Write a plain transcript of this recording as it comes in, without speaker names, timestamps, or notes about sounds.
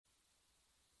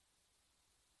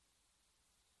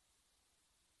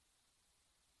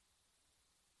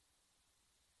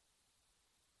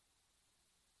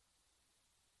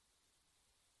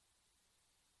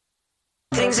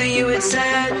things that you had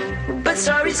said, but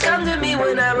stories come to me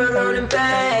when I'm alone in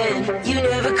bed. You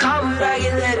never call, but I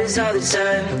get letters all the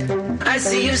time. I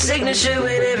see your signature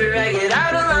whenever I get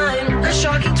out of line. A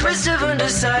shocking twist of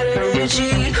undecided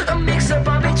energy, a mix-up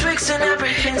on betwixt and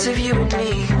apprehensive you and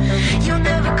me. You'll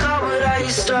never call, but I hear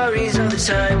stories all the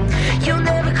time. You'll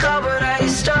never call, but I hear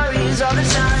stories all the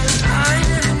time. I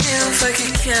never knew if I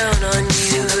could count on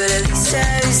you, but at least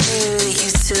I always knew that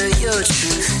you tell your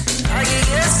truth. I could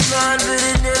get smart, but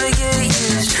it never get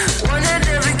used. One that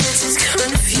never gets as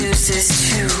confused as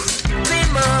two.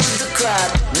 Cream of the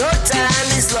crop, no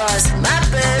time is lost. My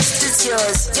best is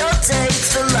yours, you'll take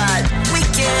the lot. We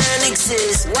can't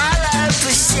exist while I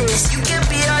persist. You can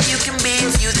be all you can be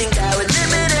if you think I would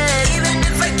limit it. Even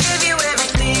if I give you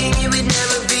everything, it would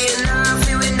never be enough.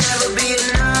 It would never be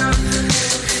enough.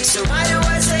 So why do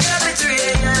I stay up at 3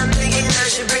 a.m. thinking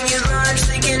I should bring you lunch,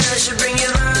 thinking I should bring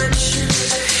you lunch?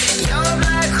 You're a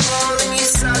black hole and you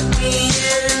suck me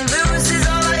in. Lose is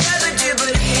all I ever do,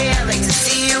 but hey, I like to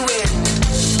see you win.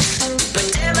 But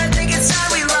damn, I think it's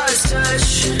time we lost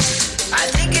touch. I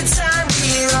think it's time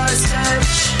we lost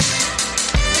touch.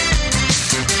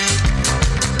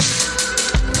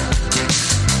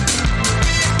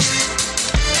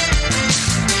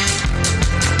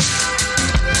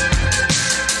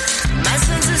 My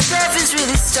sense of self is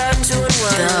really starting to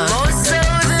unwind. More so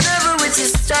than ever with your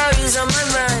stories on my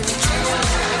mind.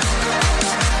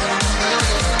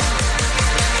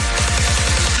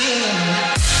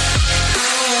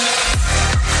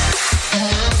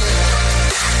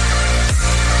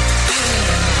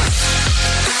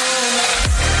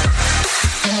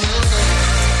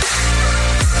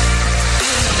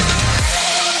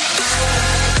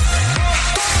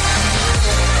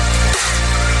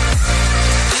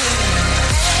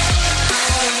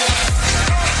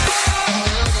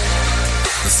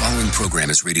 Program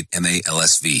is rated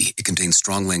MA-LSV. It contains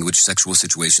strong language, sexual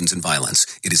situations, and violence.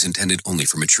 It is intended only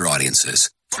for mature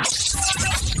audiences.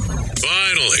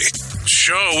 Finally,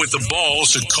 show with the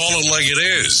balls to call it like it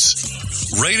is.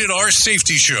 Rated R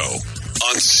Safety Show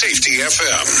on Safety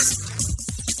FM.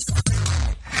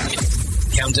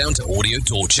 Countdown to audio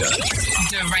torture.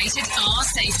 The Rated R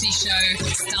Safety Show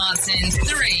starts in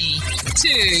 3,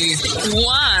 2,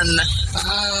 1.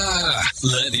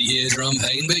 Let the eardrum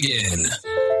pain begin.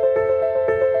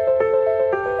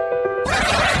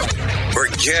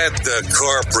 Forget the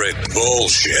corporate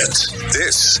bullshit.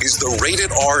 This is the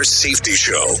Rated R Safety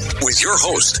Show with your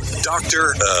host,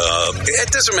 Dr.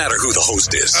 It doesn't matter who the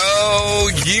host is. Oh,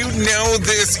 you know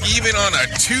this even on a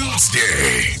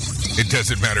Tuesday. It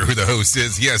doesn't matter who the host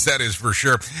is. Yes, that is for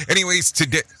sure. Anyways,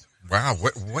 today... Wow,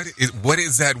 what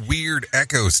is that weird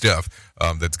echo stuff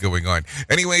that's going on?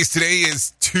 Anyways, today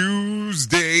is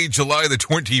Tuesday, July the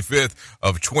 25th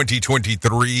of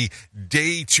 2023,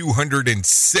 day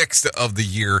 206 of the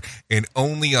year, and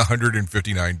only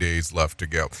 159 days left to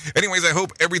go. Anyways, I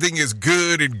hope everything is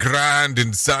good and grand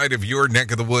inside of your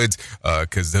neck of the woods,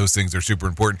 because those things are super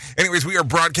important. Anyways, we are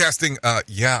broadcasting,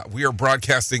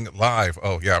 live.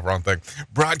 Oh, yeah, wrong thing.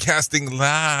 Broadcasting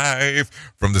live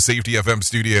from the Safety FM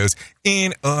studios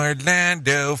in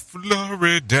Orlando,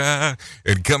 Florida,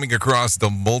 and coming across the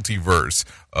multiverse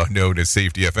known as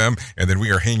Safety FM, and then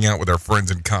we are hanging out with our friends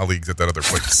and colleagues at that other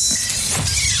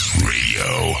place.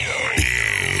 Radio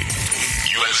Big.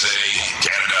 USA,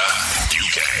 Canada,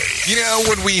 UK. You know,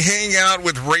 when we hang out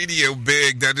with Radio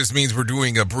Big, that just means we're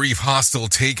doing a brief hostile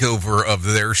takeover of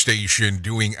their station,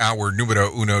 doing our numero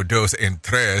uno, dos, and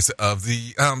tres of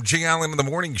the Jay Allen in the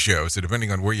Morning Show. So depending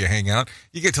on where you hang out,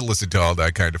 you get to listen to all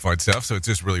that kind of fun stuff. So it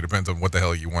just really depends on what the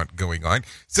hell you want going on.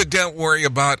 So don't worry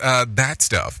about that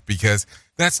stuff, because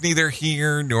that's neither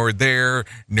here nor there,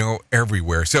 nor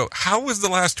everywhere. So how was the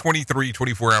last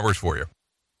 24 hours for you?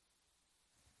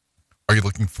 Are you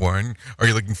looking fun? Are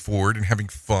you looking forward and having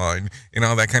fun and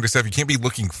all that kind of stuff? You can't be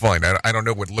looking fun. I don't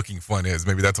know what looking fun is.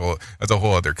 Maybe that's a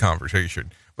whole other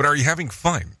conversation. But are you having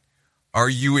fun? Are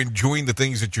you enjoying the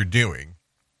things that you're doing?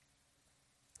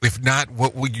 If not,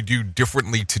 what will you do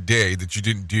differently today that you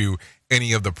didn't do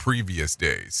any of the previous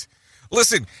days?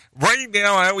 Listen, right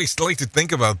now, I always like to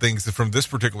think about things from this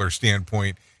particular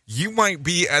standpoint. You might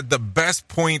be at the best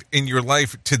point in your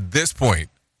life to this point.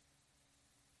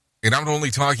 And I'm only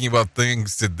talking about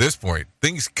things to this point.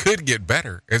 Things could get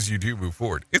better as you do move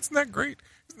forward. Isn't that great?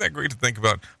 Isn't that great to think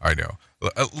about? I know.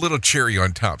 A little cherry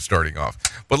on top starting off.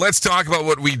 But let's talk about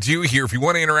what we do here. If you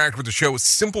want to interact with the show, a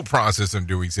simple process in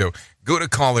doing so, go to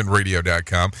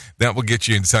callinradio.com. That will get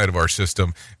you inside of our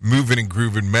system, moving and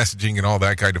grooving, messaging, and all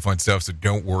that kind of fun stuff. So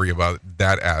don't worry about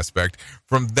that aspect.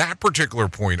 From that particular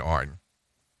point on,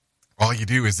 All you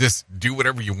do is just do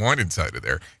whatever you want inside of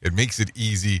there. It makes it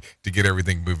easy to get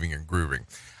everything moving and grooving.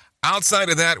 Outside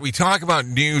of that, we talk about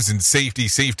news and safety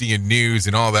and news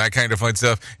and all that kind of fun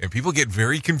stuff. And people get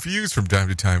very confused from time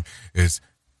to time. It's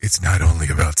not only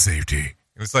about safety.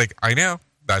 And it's like, I know.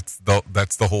 That's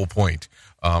the whole point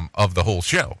of the whole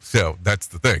show. So that's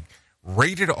the thing.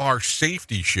 Rated R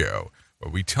Safety Show,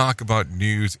 where we talk about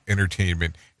news,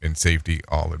 entertainment, and safety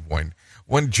all in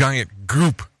one giant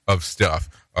group of stuff.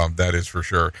 That is for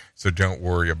sure. So don't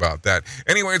worry about that.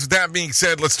 Anyways, with that being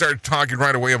said, let's start talking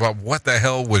right away about what the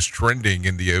hell was trending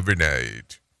in the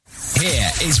overnight. Here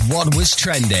is what was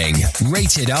trending.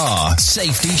 Rated R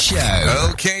Safety Show.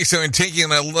 Okay, so in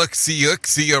taking a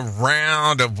look-see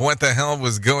around of what the hell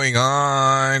was going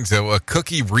on, so a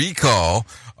cookie recall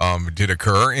did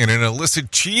occur, and an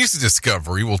illicit cheese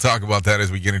discovery. We'll talk about that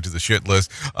as we get into the shit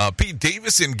list. Pete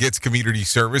Davidson gets community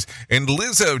service, and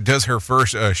Lizzo does her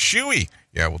first shoey.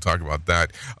 Yeah, we'll talk about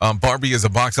that. Barbie is a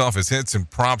box office hit, and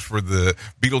props for the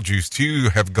Beetlejuice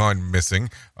 2 have gone missing.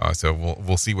 So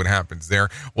we'll see what happens there.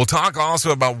 We'll talk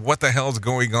also about what the hell's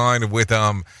going on with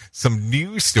some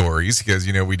news stories, because,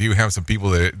 you know, we do have some people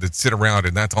that sit around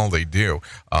and that's all they do,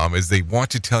 is they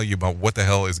want to tell you about what the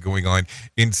hell is going on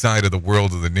inside of the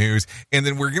world of the news. And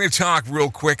then we're going to talk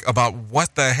real quick about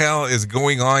what the hell is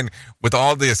going on with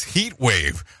all this heat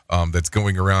wave that's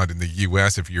going around in the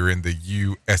U.S. if you're in the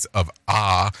U.S. of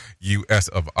A.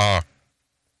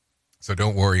 So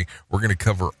don't worry, we're going to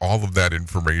cover all of that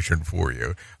information for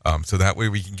you, so that way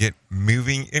we can get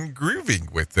moving and grooving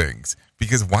with things.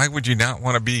 Because why would you not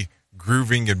want to be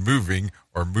grooving and moving,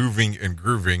 or moving and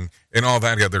grooving, and all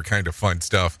that other kind of fun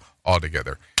stuff all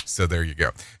together? So there you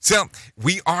go. So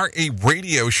we are a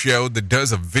radio show that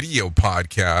does a video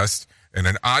podcast and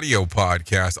an audio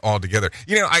podcast all together.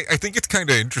 You know, I think it's kind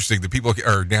of interesting that people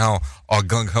are now all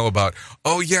gung-ho about,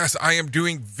 oh, yes, I am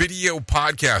doing video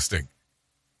podcasting.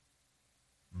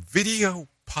 Video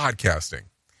podcasting.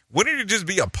 Wouldn't it just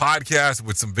be a podcast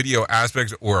with some video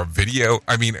aspects, or a video?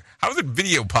 I mean, how is it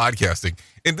video podcasting?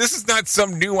 And this is not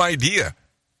some new idea.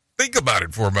 Think about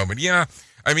it for a moment. Yeah,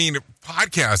 I mean,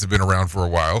 podcasts have been around for a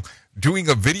while. Doing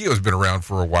a video has been around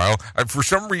for a while. For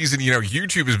some reason, you know,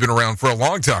 YouTube has been around for a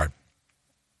long time.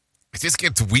 It just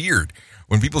gets weird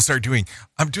when people start doing,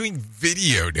 I'm doing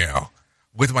video now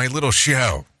with my little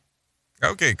show.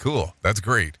 Okay, cool. That's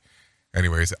great.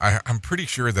 Anyways, I'm pretty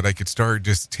sure that I could start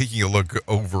just taking a look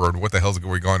over on what the hell's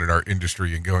going on in our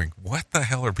industry and going, what the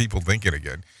hell are people thinking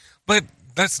again? But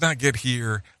let's not get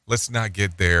here. Let's not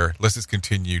get there. Let's just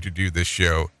continue to do this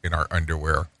show in our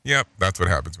underwear. Yep, that's what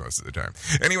happens most of the time.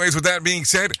 Anyways, with that being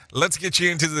said, let's get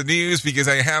you into the news, because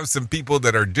I have some people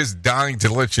that are just dying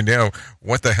to let you know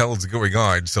what the hell is going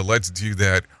on. So let's do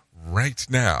that right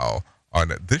now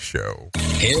on this show.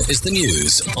 Here is the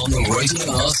news on the Rated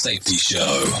R Safety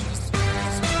Show.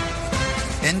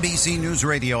 NBC News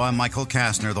Radio, I'm Michael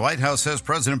Kastner. The White House says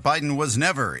President Biden was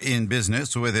never in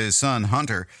business with his son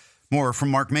Hunter. More from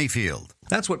Mark Mayfield.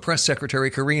 That's what Press Secretary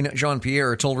Karine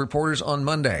Jean-Pierre told reporters on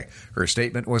Monday. Her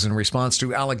statement was in response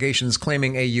to allegations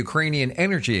claiming a Ukrainian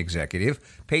energy executive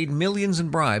paid millions in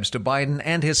bribes to Biden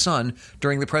and his son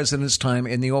during the president's time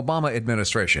in the Obama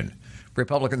administration.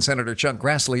 Republican Senator Chuck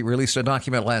Grassley released a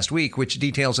document last week which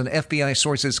details an FBI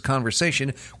source's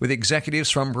conversation with executives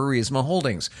from Burisma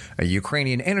Holdings, a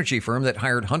Ukrainian energy firm that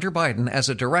hired Hunter Biden as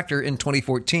a director in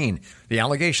 2014. The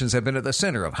allegations have been at the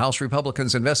center of House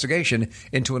Republicans' investigation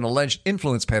into an alleged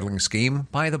influence peddling scheme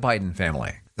by the Biden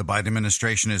family. The Biden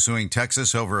administration is suing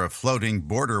Texas over a floating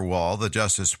border wall. The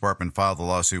Justice Department filed the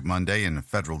lawsuit Monday in a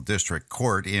federal district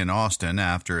court in Austin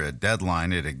after a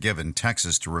deadline it had given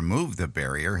Texas to remove the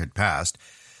barrier had passed.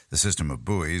 The system of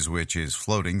buoys, which is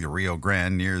floating the Rio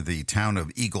Grande near the town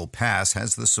of Eagle Pass,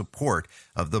 has the support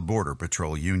of the Border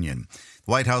Patrol Union.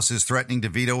 The White House is threatening to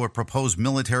veto a proposed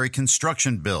military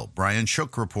construction bill. Brian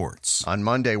Shook reports. On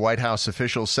Monday, White House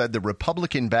officials said the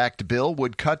Republican-backed bill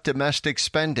would cut domestic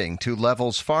spending to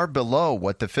levels far below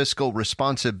what the Fiscal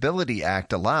Responsibility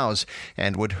Act allows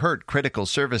and would hurt critical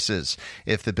services.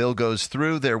 If the bill goes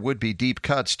through, there would be deep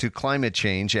cuts to climate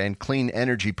change and clean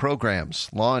energy programs,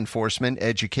 law enforcement,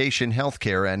 education,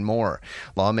 healthcare, and more.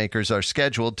 Lawmakers are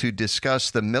scheduled to discuss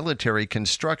the military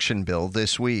construction bill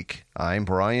this week. I'm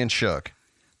Brian Shook.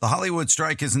 The Hollywood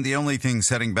strike isn't the only thing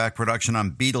setting back production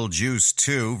on Beetlejuice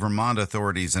 2. Vermont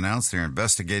authorities announced they're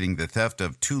investigating the theft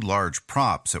of 2 large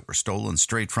props that were stolen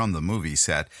straight from the movie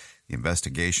set. The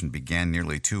investigation began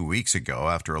nearly 2 weeks ago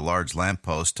after a large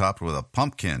lamppost topped with a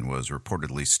pumpkin was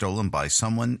reportedly stolen by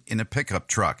someone in a pickup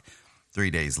truck.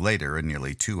 3 days later, a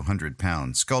nearly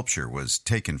 200-pound sculpture was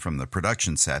taken from the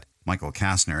production set. Michael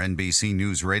Kastner, NBC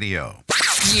News Radio.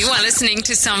 You are listening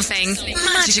to something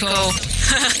magical.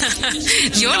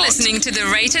 You're listening to the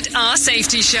Rated R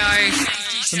Safety Show.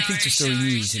 From Feature Story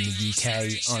News in the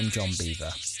UK, I'm John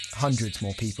Beaver. Hundreds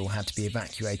more people had to be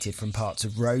evacuated from parts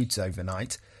of Rhodes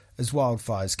overnight as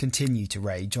wildfires continue to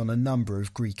rage on a number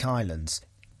of Greek islands.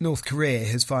 North Korea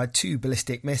has fired 2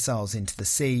 ballistic missiles into the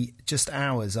sea just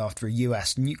hours after a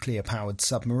US nuclear-powered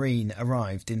submarine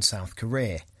arrived in South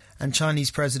Korea. And Chinese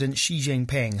President Xi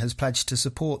Jinping has pledged to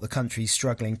support the country's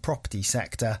struggling property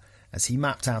sector as he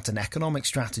mapped out an economic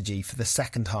strategy for the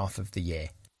second half of the year.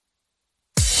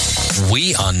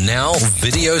 We are now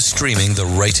video streaming the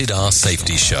Rated R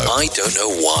Safety Show. I don't know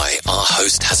why our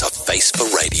host has a face for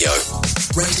radio.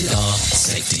 Rated R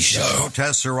Safety Show.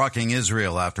 Protests are rocking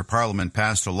Israel after Parliament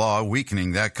passed a law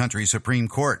weakening that country's Supreme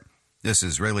Court. This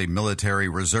Israeli military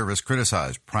reservist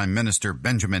criticized Prime Minister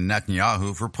Benjamin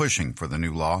Netanyahu for pushing for the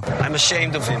new law. I'm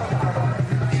ashamed of him.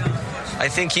 I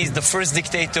think he's the first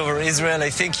dictator over Israel.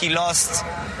 I think he's lost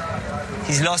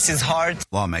his heart.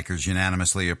 Lawmakers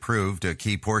unanimously approved a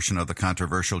key portion of the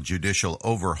controversial judicial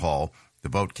overhaul. The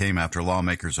vote came after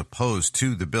lawmakers opposed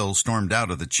to the bill stormed out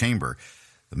of the chamber.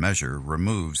 The measure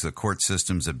removes the court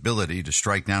system's ability to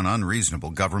strike down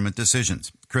unreasonable government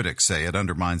decisions. Critics say it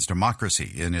undermines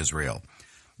democracy in Israel.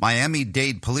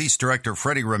 Miami-Dade Police Director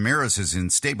Freddie Ramirez is in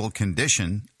stable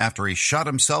condition after he shot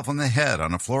himself in the head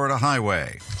on a Florida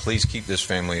highway. Please keep this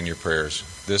family in your prayers.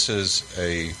 This is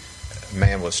a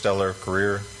man with a stellar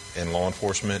career in law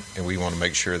enforcement, and we want to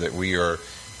make sure that we are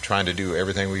trying to do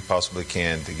everything we possibly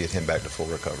can to get him back to full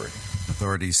recovery.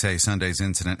 Authorities say Sunday's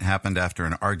incident happened after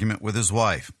an argument with his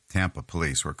wife. Tampa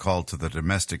police were called to the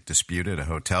domestic dispute at a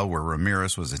hotel where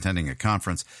Ramirez was attending a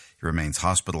conference. He remains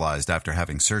hospitalized after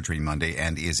having surgery Monday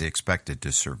and is expected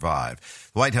to survive.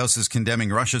 The White House is condemning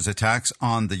Russia's attacks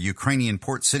on the Ukrainian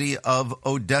port city of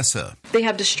Odessa. They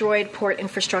have destroyed port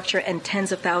infrastructure and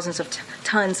tens of thousands of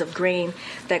tons of grain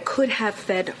that could have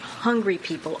fed hungry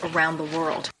people around the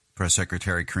world. Press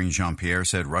Secretary Karine Jean-Pierre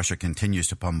said Russia continues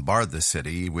to bombard the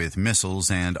city with missiles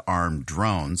and armed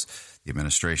drones. The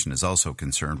administration is also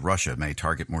concerned Russia may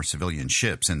target more civilian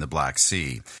ships in the Black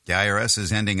Sea. The IRS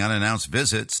is ending unannounced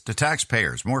visits to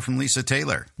taxpayers. More from Lisa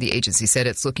Taylor. The agency said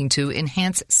it's looking to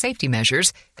enhance safety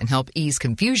measures and help ease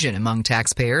confusion among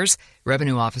taxpayers.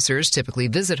 Revenue officers typically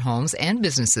visit homes and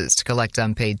businesses to collect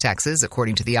unpaid taxes,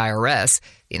 according to the IRS.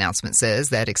 The announcement says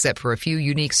that except for a few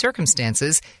unique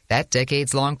circumstances, that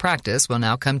decades-long practice will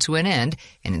now come to an end,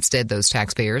 and instead those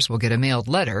taxpayers will get a mailed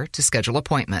letter to schedule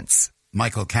appointments.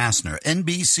 Michael Kastner,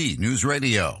 NBC News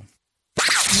Radio.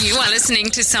 You are listening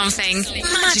to something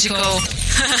magical.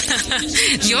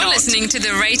 You're listening to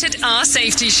the Rated R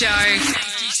Safety Show.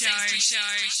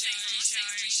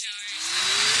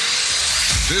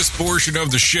 This portion of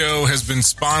the show has been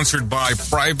sponsored by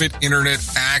Private Internet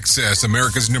Access,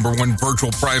 America's #1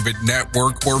 virtual private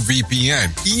network, or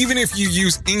VPN. Even if you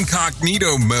use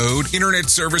incognito mode, internet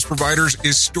service providers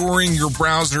is storing your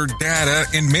browser data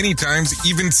and many times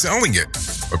even selling it.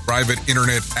 But Private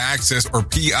Internet Access, or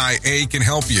PIA, can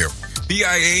help you.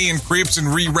 PIA encrypts and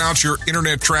reroutes your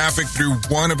internet traffic through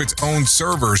one of its own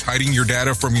servers, hiding your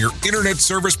data from your internet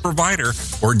service provider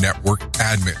or network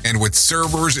admin. And with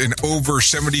servers in over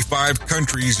 75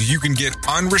 countries, you can get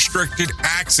unrestricted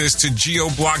access to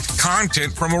geo-blocked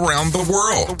content from around the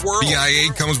world.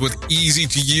 PIA comes with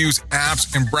easy-to-use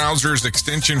apps and browsers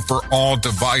extension for all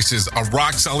devices, a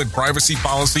rock-solid privacy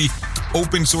policy,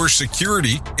 open source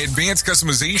security, advanced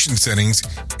customization settings,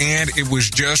 and it was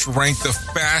just ranked the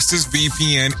fastest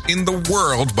VPN in the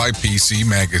world by PC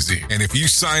Magazine. And if you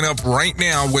sign up right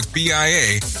now with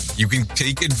PIA, you can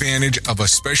take advantage of a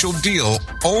special deal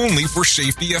only for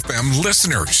Safety FM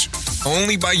listeners.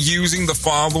 Only by using the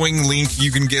following link,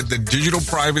 you can get the digital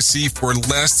privacy for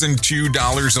less than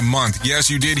 $2 a month. Yes,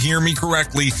 you did hear me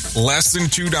correctly. Less than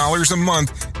 $2 a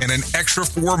month and an extra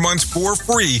 4 months for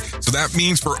free. So that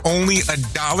means for only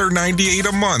 $1.98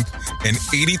 a month and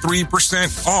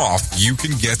 83% off, you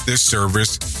can get this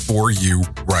service for you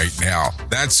right now.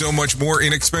 That's so much more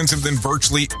inexpensive than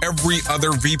virtually every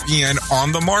other VPN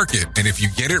on the market. And if you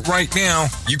get it right now,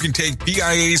 you can take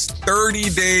PIA's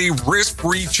 30-day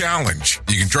risk-free challenge.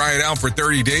 You can try it out for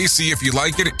 30 days, see if you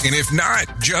like it, and if not,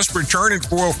 just return it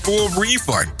for a full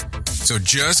refund. So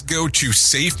just go to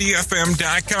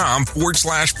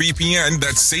safetyfm.com/VPN.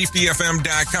 That's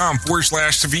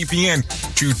safetyfm.com/VPN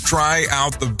to try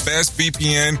out the best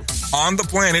VPN on the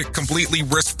planet completely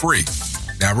risk-free.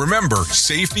 Now remember,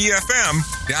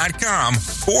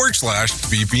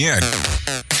 safetyfm.com/VPN.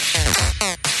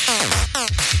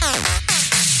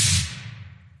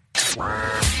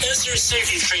 Is your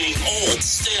safety training old,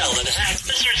 stale, and hacked?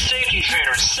 Is your safety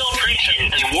trainer still preaching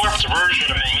a warped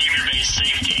version of behavior-based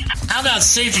safety? How about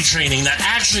safety training that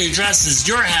actually addresses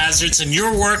your hazards in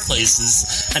your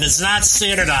workplaces and is not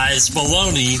standardized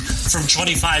baloney from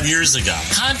 25 years ago?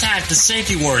 Contact the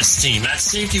Safety Wars team at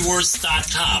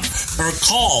safetywars.com or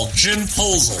call Jim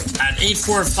Posel at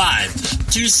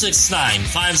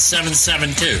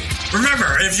 845-269-5772.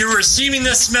 Remember, if you're receiving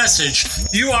this message,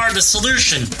 you are the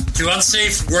solution to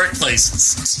unsafe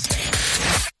workplaces.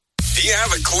 Do you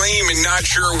have a claim and not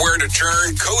sure where to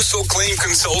turn? Coastal Claim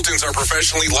Consultants are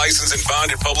professionally licensed and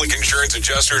bonded public insurance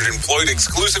adjusters employed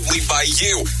exclusively by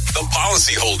you, the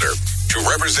policyholder, to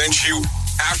represent you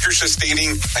after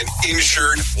sustaining an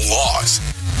insured loss.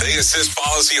 They assist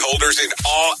policyholders in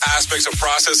all aspects of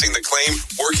processing the claim,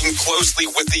 working closely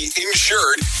with the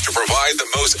insured to provide the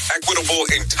most equitable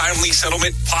and timely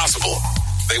settlement possible.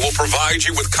 They will provide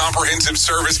you with comprehensive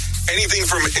service, anything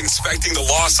from inspecting the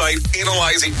loss site,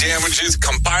 analyzing damages,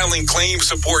 compiling claim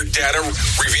support data,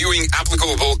 reviewing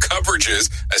applicable coverages,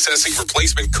 assessing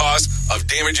replacement costs of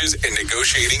damages, and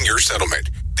negotiating your settlement.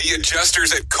 The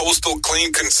adjusters at Coastal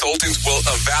Claim Consultants will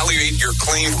evaluate your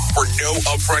claim for no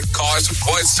upfront cost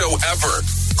whatsoever.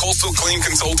 Coastal Claim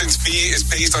Consultants' fee is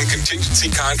based on contingency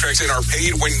contracts and are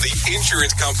paid when the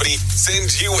insurance company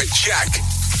sends you a check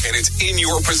and it's in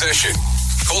your possession.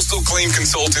 Coastal Claim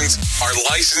Consultants are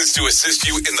licensed to assist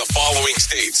you in the following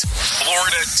states: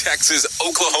 Florida, Texas,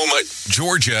 Oklahoma,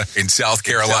 Georgia, and South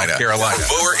Carolina. For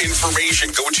more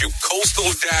information, go to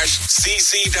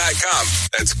coastal-cc.com.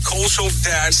 That's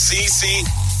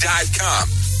coastal-cc.com.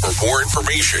 For more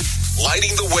information,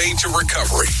 lighting the way to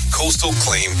recovery. Coastal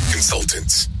Claim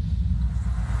Consultants.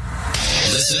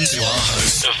 Listen to our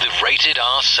host of the Rated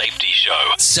R Safety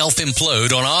Show.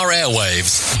 Self-implode on our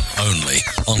airwaves. Only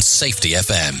on Safety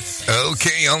FM.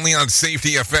 Okay, only on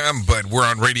Safety FM, but we're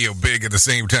on Radio Big at the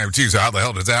same time, too. So how the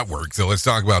hell does that work? So let's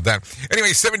talk about that. Anyway,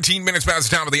 17 minutes past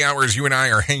the top of the hour as you and I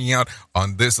are hanging out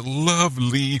on this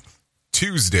lovely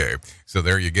Tuesday. So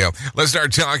there you go. Let's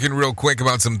start talking real quick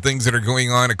about some things that are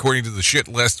going on according to the shit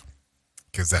list,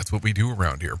 because that's what we do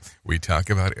around here. We talk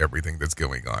about everything that's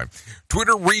going on.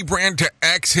 Twitter rebrand to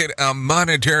X hit a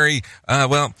momentary,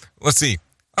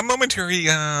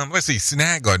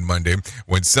 snag on Monday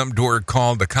when some dork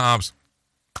called the cops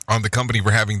on the company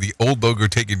for having the old logo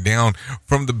taken down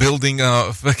from the building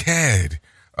facade.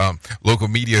 Local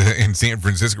media in San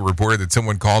Francisco reported that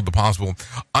someone called the possible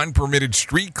unpermitted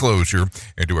street closure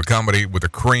and to accommodate with a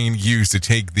crane used to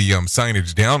take the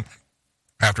signage down.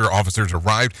 After officers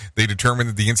arrived, they determined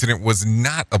that the incident was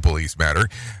not a police matter,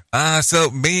 so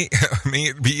may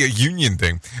it be a union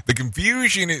thing. The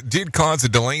confusion did cause a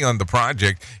delay on the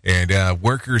project, and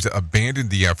workers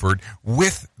abandoned the effort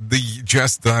with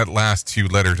just the last two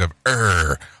letters of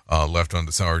left on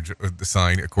the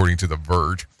sign, according to The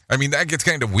Verge. I mean, that gets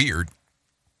kind of weird.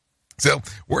 So,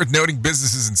 worth noting,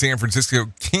 businesses in San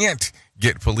Francisco can't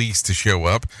get police to show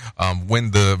up when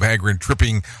the vagrant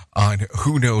tripping on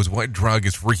who knows what drug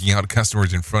is freaking out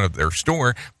customers in front of their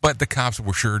store, but the cops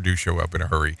will sure do show up in a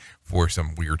hurry for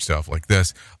some weird stuff like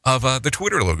this of the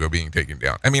Twitter logo being taken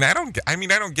down. I don't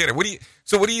get it. What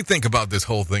do you think about this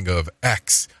whole thing of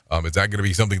X? Is that going to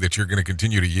be something that you're going to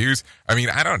continue to use? I mean,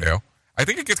 I don't know. I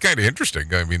think it gets kind of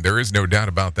interesting. I mean, there is no doubt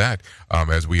about that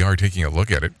as we are taking a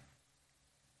look at it.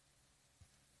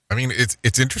 I mean,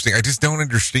 it's interesting. I just don't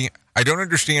understand. I don't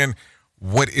understand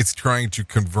what it's trying to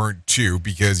convert to,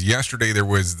 because yesterday there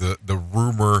was the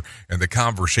rumor and the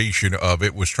conversation of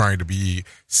it was trying to be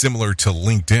similar to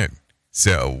LinkedIn.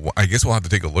 So I guess we'll have to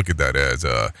take a look at that as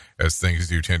things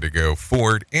do tend to go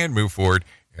forward and move forward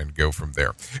and go from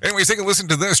there. Anyways, take a listen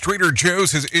to this. Trader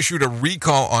Joe's has issued a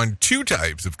recall on 2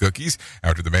 types of cookies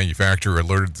after the manufacturer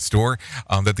alerted the store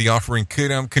that the offering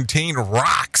could contain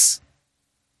rocks.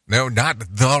 No, not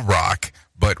the rock,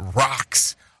 but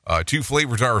rocks. 2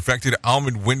 flavors are affected: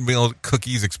 almond windmill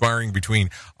cookies expiring between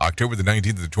October the 19th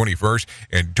and the 21st,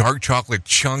 and dark chocolate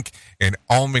chunk and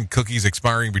almond cookies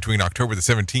expiring between October the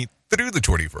 17th through the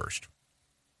 21st.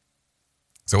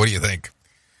 So what do you think?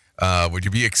 Would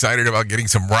you be excited about getting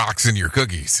some rocks in your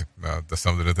cookies? That's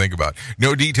something to think about.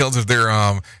 No details if they're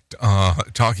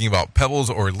talking about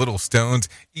pebbles or little stones.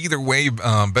 Either way,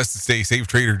 best to stay safe.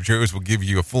 Trader Joe's will give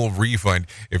you a full refund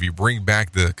if you bring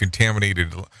back the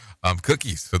contaminated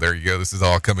cookies. So there you go. This is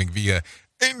all coming via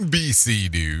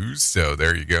NBC News. So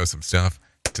there you go. Some stuff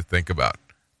to think about.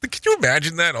 But can you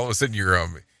imagine that? All of a sudden you're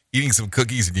eating some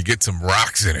cookies and you get some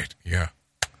rocks in it. Yeah.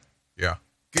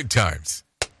 Good times.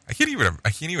 I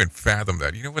can't even fathom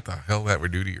that. You know what the hell that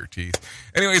would do to your teeth?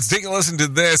 Anyways, take a listen to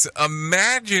this.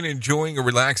 Imagine enjoying a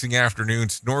relaxing afternoon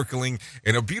snorkeling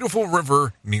in a beautiful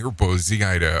river near Boise,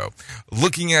 Idaho.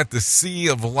 Looking at the sea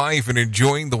of life and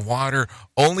enjoying the water,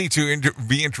 only to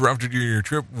be interrupted during your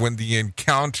trip when the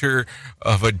encounter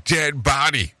of a dead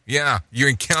body. Yeah, you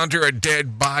encounter a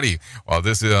dead body. Well,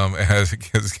 this was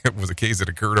a case that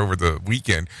occurred over the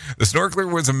weekend. The snorkeler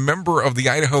was a member of the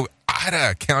Idaho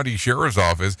County Sheriff's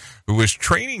Office who was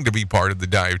training to be part of the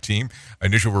dive team.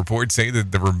 Initial reports say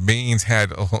that the remains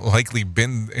had likely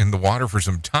been in the water for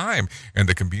some time, and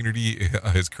the community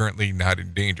is currently not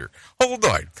in danger. Hold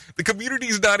on. The community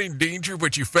is not in danger,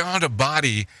 but you found a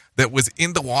body that was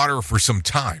in the water for some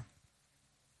time.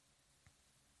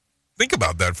 Think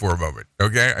about that for a moment,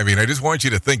 okay? I mean, I just want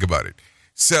you to think about it.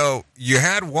 So you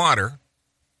had water,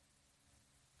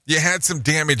 you had some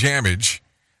damage,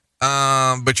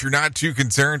 but you're not too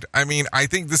concerned. I mean, I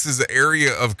think this is an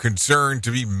area of concern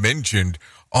to be mentioned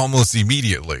almost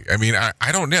immediately. I mean,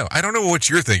 I don't know. I don't know what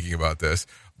you're thinking about this,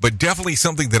 but definitely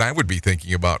something that I would be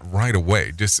thinking about right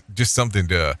away. Just something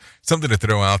to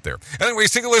throw out there.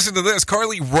 Anyways, take a listen to this.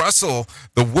 Carly Russell,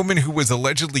 the woman who was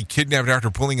allegedly kidnapped after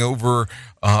pulling over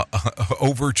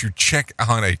to check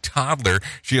on a toddler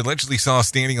she allegedly saw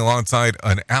standing alongside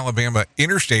an Alabama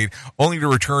interstate, only to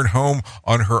return home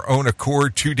on her own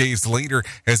accord 2 days later,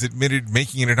 has admitted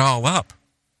making it all up.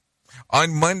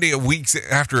 On Monday, a week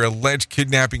after alleged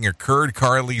kidnapping occurred,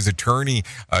 Carly's attorney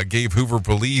gave Hoover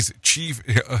Police Chief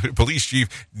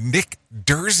Nick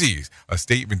Dursey a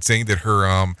statement saying that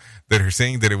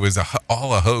it was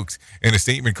all a hoax. In a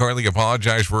statement, Carly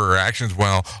apologized for her actions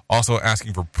while also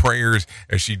asking for prayers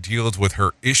as she deals with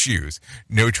her issues.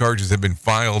 No charges have been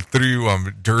filed through.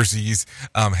 Dursey's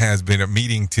has been a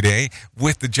meeting today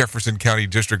with the Jefferson County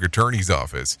District Attorney's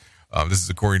Office. This is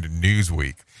according to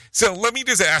Newsweek. So let me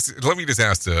just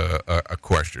ask a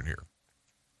question here.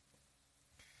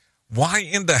 Why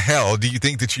in the hell do you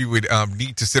think that you would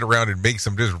need to sit around and make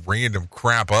some just random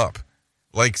crap up?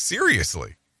 Like,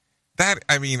 seriously. I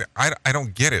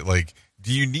don't get it. Like,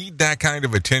 do you need that kind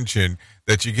of attention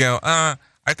that you go, I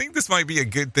think this might be a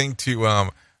good thing to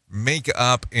make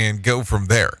up and go from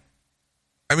there?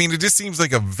 I mean, it just seems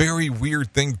like a very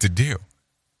weird thing to do.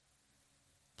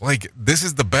 Like, this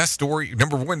is the best story.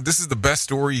 Number one, this is the best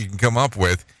story you can come up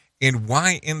with. And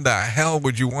why in the hell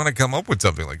would you want to come up with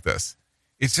something like this?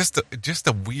 It's just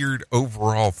a weird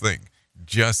overall thing.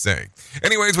 Just saying.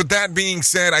 Anyways, with that being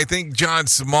said, I think John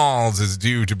Smalls is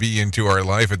due to be into our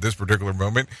life at this particular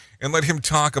moment, and let him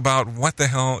talk about what the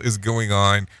hell is going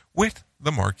on with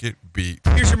the Market Beat.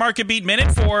 Here's your Market Beat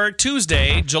Minute for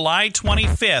Tuesday, July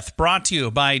 25th, brought to you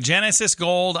by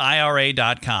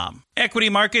GenesisGoldIRA.com. Equity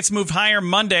markets moved higher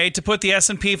Monday to put the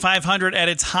S&P 500 at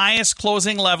its highest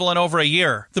closing level in over a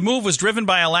year. The move was driven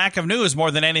by a lack of news more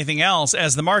than anything else,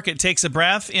 as the market takes a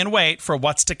breath and wait for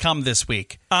what's to come this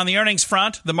week. On the earnings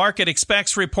front, the market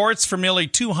expects reports from nearly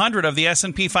 200 of the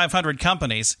S&P 500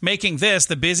 companies, making this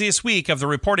the busiest week of the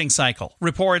reporting cycle.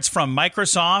 Reports from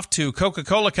Microsoft to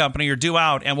Coca-Cola Company are due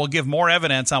out and will give more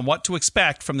evidence on what to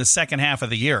expect from the second half of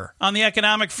the year. On the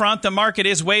economic front, the market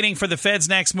is waiting for the Fed's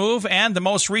next move and the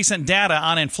most recent data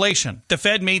on inflation. The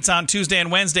Fed meets on Tuesday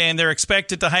and Wednesday, and they're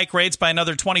expected to hike rates by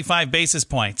another 25 basis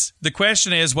points. The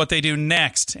question is what they do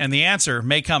next, and the answer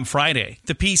may come Friday.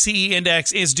 The PCE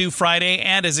index is due Friday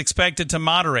and is expected to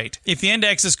moderate. If the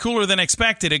index is cooler than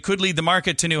expected, it could lead the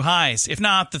market to new highs. If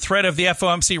not, the threat of the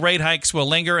FOMC rate hikes will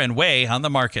linger and weigh on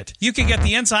the market. You can get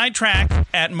the inside track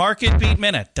at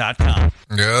marketbeatminute.com.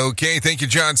 Okay, thank you,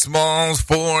 John Smalls,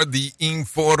 for the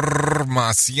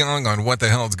information on what the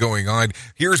hell is going on.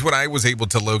 Here's what I was able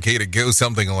to locate. It goes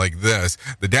something like this.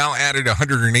 The Dow added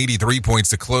 183 points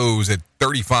to close at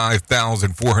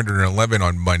 35,411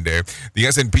 on Monday. The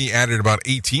S&P added about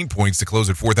 18 points to close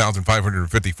at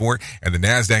 4,554, and the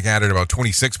NASDAQ added about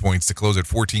 26 points to close at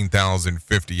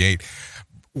 14,058.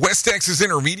 West Texas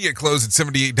Intermediate closed at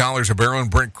 $78 a barrel,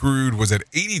 and Brent crude was at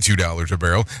 $82 a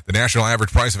barrel. The national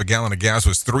average price of a gallon of gas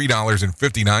was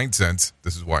 $3.59.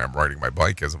 This is why I'm riding my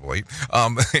bike as of late.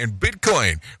 And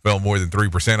Bitcoin fell more than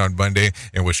 3% on Monday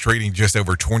and was trading just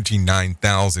over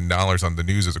 $29,000 on the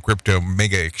news as a crypto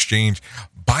mega exchange.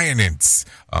 Binance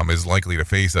is likely to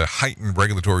face a heightened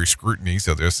regulatory scrutiny,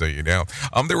 so just so you know.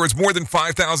 There was more than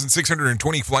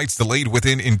 5,620 flights delayed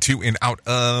within, into, and out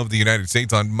of the United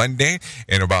States on Monday,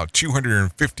 and about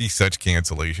 250 such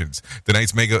cancellations.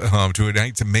 Tonight's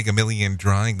Mega Million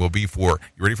drawing will be for,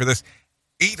 you ready for this?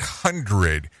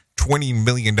 $820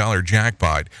 million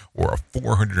jackpot, or a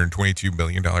 $422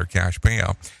 million cash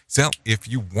payout. So if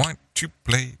you want to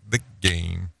play the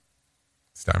game,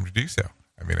 it's time to do so.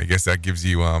 I mean, I guess that gives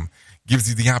you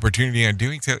the opportunity on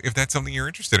doing so if that's something you're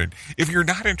interested in. If you're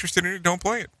not interested in it, don't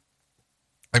play it.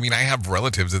 I mean, I have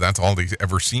relatives that's all they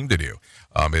ever seem to do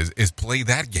is play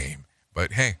that game.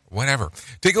 But hey, whatever.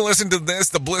 Take a listen to this.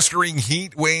 The blistering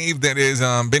heat wave that has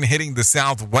been hitting the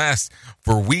Southwest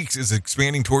for weeks is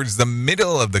expanding towards the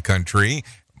middle of the country.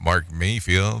 Mark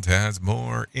Mayfield has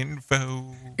more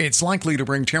info. It's likely to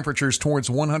bring temperatures towards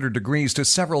 100 degrees to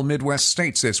several Midwest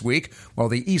states this week, while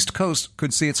the East Coast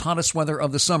could see its hottest weather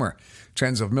of the summer.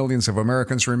 Tens of millions of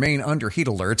Americans remain under heat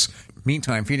alerts.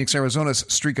 Meantime, Phoenix, Arizona's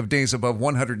streak of days above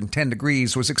 110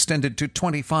 degrees was extended to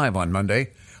 25 on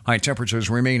Monday. High temperatures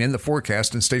remain in the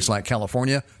forecast in states like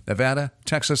California, Nevada,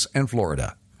 Texas, and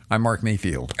Florida. I'm Mark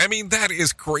Mayfield. I mean, that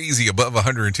is crazy, above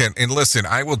 110. And listen,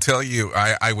 I will tell you,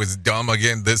 I was dumb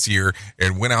again this year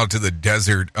and went out to the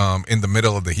desert in the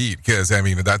middle of the heat because, I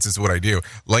mean, that's just what I do.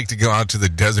 Like to go out to the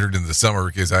desert in the summer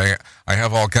because I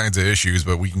have all kinds of issues,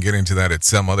 but we can get into that at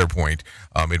some other point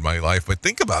in my life. But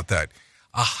think about that.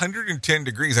 110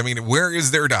 degrees. I mean, where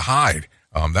is there to hide?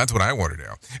 That's what I want to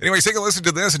know. Anyway, take a listen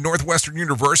to this. Northwestern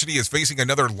University is facing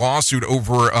another lawsuit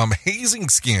over hazing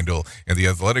scandal, and the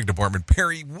athletic department,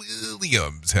 Perry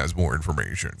Williams, has more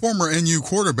information. Former NU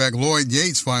quarterback Lloyd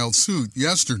Yates filed suit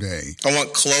yesterday. I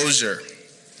want closure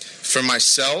for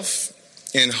myself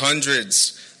and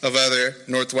hundreds of other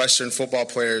Northwestern football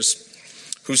players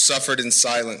who suffered in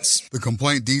silence. The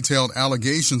complaint detailed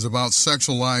allegations about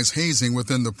sexualized hazing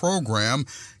within the program.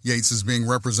 Yates is being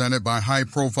represented by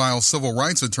high-profile civil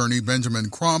rights attorney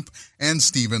Benjamin Crump and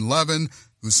Stephen Levin,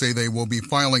 who say they will be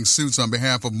filing suits on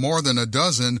behalf of more than a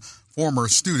dozen former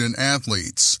student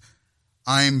athletes.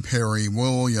 I'm Perry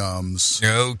Williams.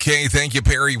 Okay, thank you,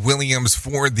 Perry Williams,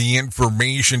 for the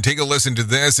information. Take a listen to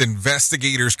this.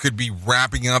 Investigators could be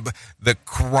wrapping up the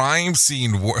crime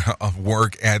scene of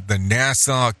work at the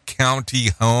Nassau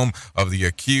County home of the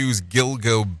accused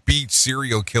Gilgo Beach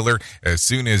serial killer as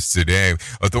soon as today.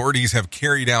 Authorities have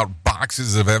carried out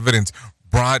boxes of evidence,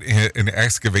 brought in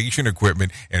excavation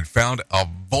equipment, and found a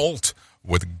vault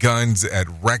with guns at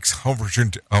Rex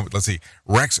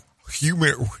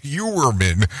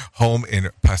Huerman home in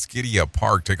Pasquia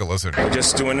Park. Take a listen. We're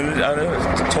just doing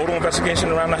a total investigation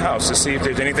around the house to see if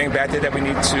there's anything back there that we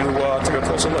need to take a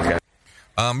closer look at.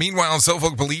 Meanwhile,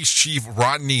 Suffolk Police Chief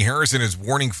Rodney Harrison is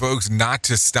warning folks not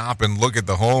to stop and look at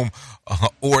the home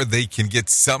or they can get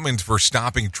summoned for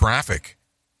stopping traffic.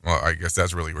 Well, I guess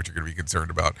that's really what you're going to be concerned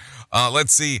about.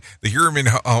 Let's see. The Huerman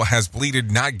has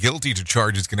pleaded not guilty to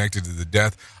charges connected to the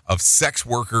death of sex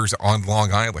workers on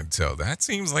Long Island. So that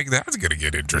seems like that's going to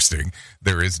get interesting.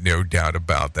 There is no doubt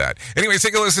about that. Anyway,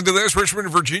 take a listen to this. Richmond,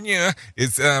 Virginia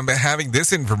is having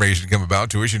this information come about.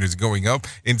 Tuition is going up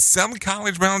in some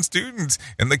college-bound students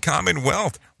in the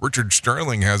Commonwealth. Richard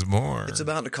Sterling has more. It's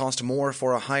about to cost more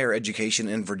for a higher education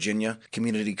in Virginia.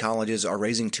 Community colleges are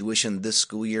raising tuition this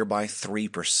school year by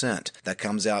 3%. That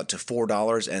comes out to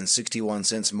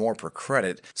 $4.61 more per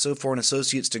credit. So for an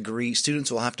associate's degree, students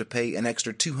will have to pay an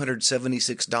extra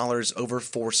 $276 over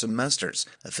 4 semesters.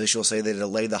 Officials say they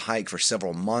delayed the hike for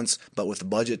several months, but with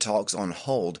budget talks on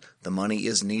hold, the money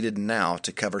is needed now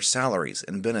to cover salaries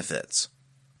and benefits.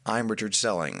 I'm Richard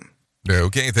Stelling.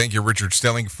 Okay, thank you, Richard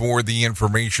Stelling, for the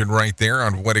information right there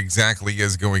on what exactly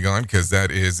is going on, because that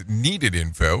is needed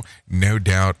info, no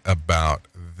doubt about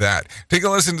that. Take a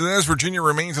listen to this. Virginia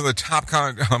remains on the top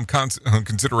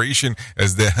consideration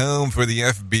as the home for the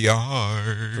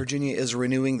FBI. Virginia is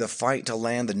renewing the fight to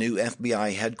land the new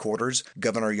FBI headquarters.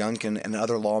 Governor Youngkin and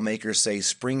other lawmakers say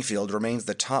Springfield remains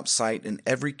the top site in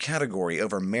every category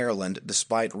over Maryland,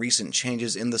 despite recent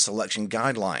changes in the selection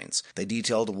guidelines. They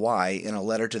detailed why in a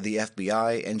letter to the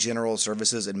FBI and General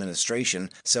Services Administration.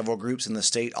 Several groups in the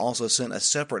state also sent a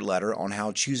separate letter on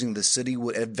how choosing the city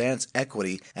would advance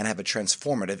equity and have a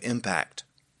transformative impact.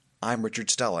 I'm Richard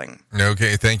Stelling.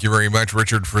 Okay, thank you very much,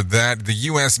 Richard, for that. The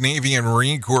U.S. Navy and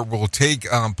Marine Corps will take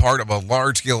part of a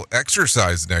large-scale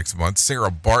exercise next month. Sarah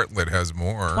Bartlett has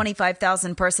more.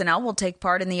 25,000 personnel will take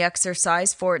part in the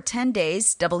exercise for 10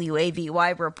 days.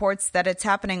 WAVY reports that it's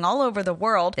happening all over the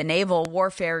world. The Naval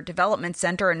Warfare Development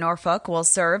Center in Norfolk will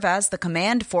serve as the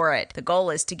command for it. The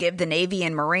goal is to give the Navy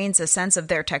and Marines a sense of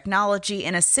their technology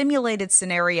in a simulated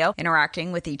scenario,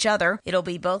 interacting with each other. It'll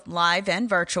be both live and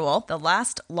virtual. The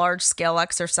last large-scale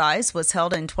exercise was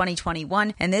held in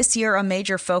 2021, and this year a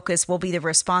major focus will be the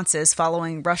responses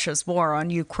following Russia's war on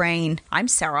Ukraine. I'm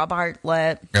Sarah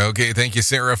Bartlett. Okay, thank you,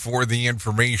 Sarah, for the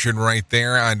information right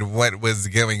there on what was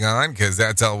going on, because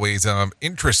that's always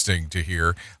interesting to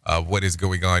hear what is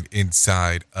going on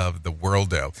inside of the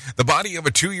world. The body of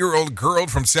a 2-year-old girl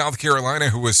from South Carolina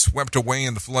who was swept away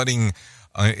in the flooding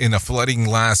in a flooding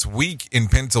last week in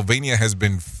Pennsylvania has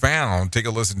been found. Take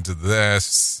a listen to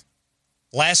this.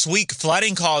 Last week,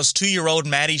 flooding caused 2-year-old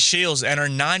Maddie Shields and her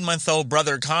 9-month-old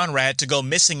brother Conrad to go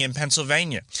missing in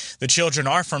Pennsylvania. The children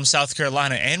are from South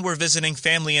Carolina and were visiting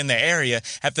family in the area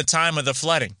at the time of the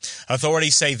flooding.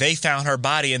 Authorities say they found her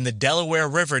body in the Delaware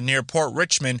River near Port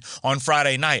Richmond on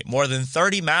Friday night, more than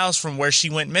 30 miles from where she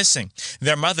went missing.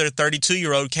 Their mother,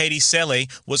 32-year-old Katie Selle,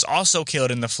 was also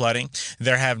killed in the flooding.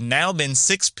 There have now been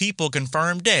 6 people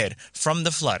confirmed dead from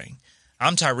the flooding.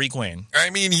 I'm Tyreek Wynn.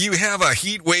 I mean, you have a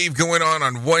heat wave going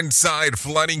on one side,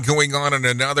 flooding going on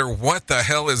another. What the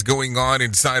hell is going on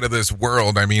inside of this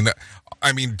world? I mean,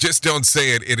 just don't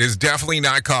say it. It is definitely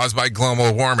not caused by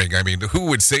global warming. I mean, who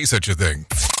would say such a thing?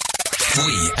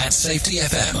 We at Safety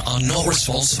FM are not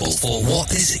responsible for what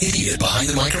this idiot behind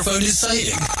the microphone is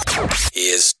saying. He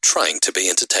is trying to be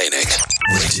entertaining.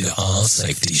 Rated R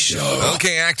Safety Show.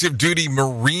 Okay, active duty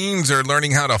Marines are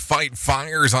learning how to fight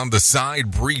fires on the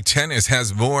side. Bree Tennis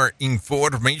has more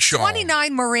information.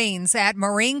 29 Marines at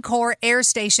Marine Corps Air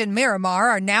Station Miramar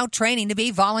are now training to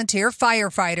be volunteer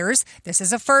firefighters. This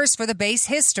is a first for the base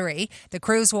history. The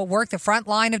crews will work the front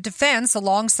line of defense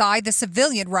alongside the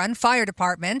civilian-run fire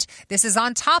department. This is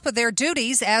on top of their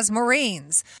duties as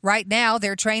Marines. Right now,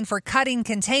 they're trained for cutting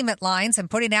containment lines and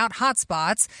putting out hot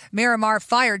spots. Miramar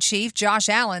Fire Chief Josh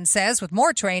Allen says with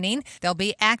more training, they'll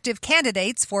be active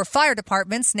candidates for fire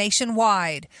departments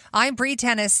nationwide. I'm Bree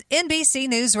Tennis, NBC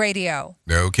News Radio.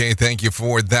 Okay, thank you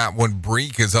for that one, Bree,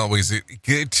 because always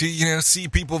good to, see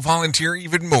people volunteer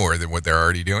even more than what they're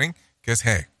already doing, because,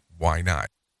 hey, why not?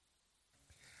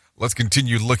 Let's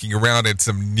continue looking around at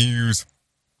some news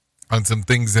on some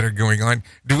things that are going on.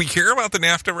 Do we care about the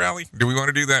NAFTA rally? Do we want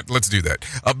to do that? Let's do that.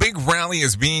 A big rally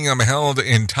is being held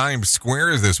in Times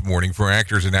Square this morning for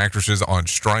actors and actresses on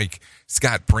strike.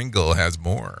 Scott Pringle has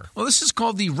more. Well, this is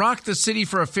called the Rock the City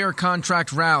for a Fair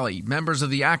Contract Rally. Members of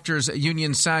the actors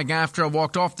union SAG-AFTRA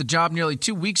walked off the job nearly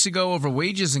 2 weeks ago over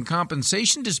wages and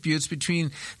compensation disputes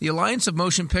between the Alliance of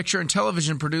Motion Picture and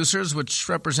Television Producers, which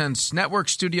represents network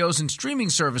studios and streaming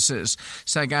services.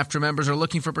 SAG-AFTRA members are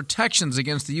looking for protections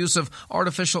against the use of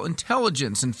artificial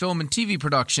intelligence in film and TV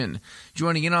production.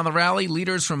 Joining in on the rally,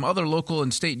 leaders from other local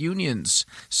and state unions.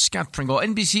 Scott Pringle,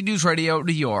 NBC News Radio,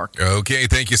 New York. Okay,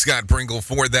 thank you, Scott Pringle,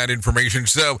 for that information.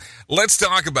 So let's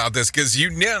talk about this, because this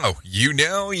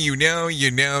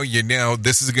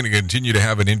is going to continue to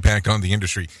have an impact on the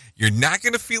industry. You're not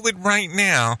going to feel it right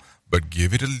now, but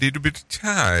give it a little bit of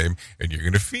time, and you're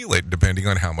going to feel it depending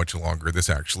on how much longer this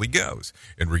actually goes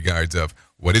in regards of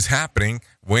what is happening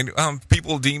when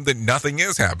people deem that nothing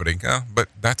is happening. But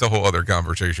that's a whole other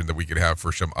conversation that we could have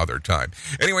for some other time.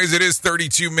 Anyways, it is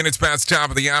 32 minutes past top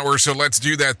of the hour, so let's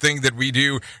do that thing that we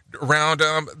do around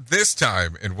this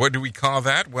time. And what do we call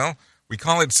that? Well, we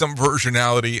call it some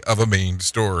versionality of a main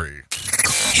story.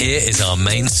 Here is our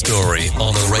main story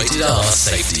on the Rated R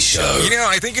Safety Show.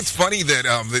 I think it's funny that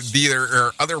there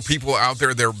are other people out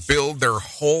there that build their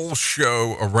whole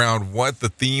show around what the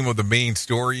theme of the main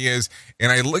story is.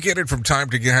 And I look at it from time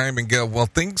to time and go, well,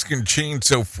 things can change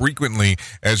so frequently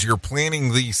as you're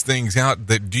planning these things out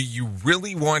that do you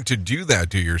really want to do that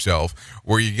to yourself?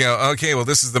 Where you go, okay, well,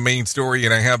 this is the main story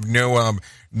and I have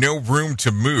no room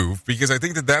to move, because I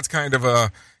think that that's kind of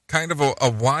a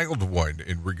wild one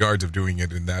in regards of doing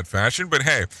it in that fashion. But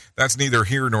hey, that's neither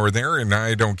here nor there, and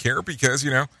I don't care because,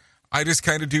 I just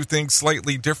kind of do things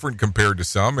slightly different compared to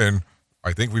some, and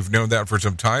I think we've known that for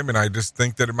some time, and I just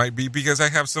think that it might be because I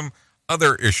have some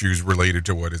other issues related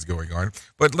to what is going on.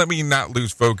 But let me not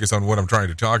lose focus on what I'm trying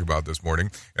to talk about this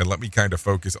morning, and let me kind of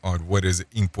focus on what is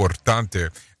importante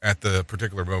at the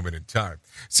particular moment in time.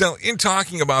 So in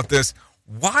talking about this,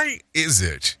 why is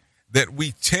it that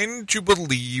we tend to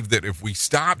believe that if we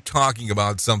stop talking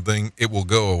about something, it will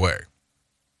go away?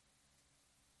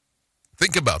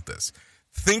 Think about this.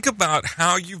 Think about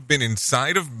how you've been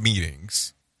inside of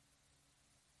meetings,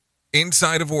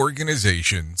 inside of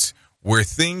organizations, where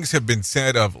things have been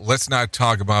said of, let's not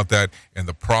talk about that, and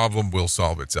the problem will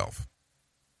solve itself.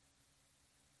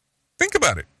 Think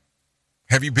about it.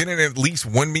 Have you been in at least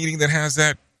one meeting that has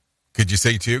that? Could you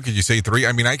say 2? Could you say 3?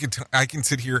 I mean, I can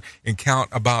sit here and count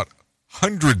about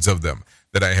hundreds of them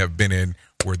that I have been in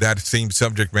where that same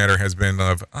subject matter has been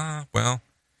of,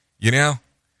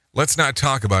 let's not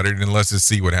talk about it and let's just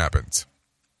see what happens.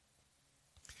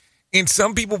 And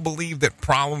some people believe that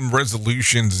problem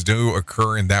resolutions do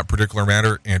occur in that particular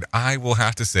matter, and I will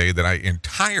have to say that I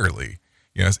entirely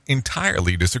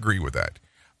disagree with that.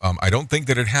 I don't think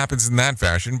that it happens in that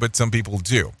fashion, but some people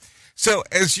do. So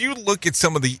as you look at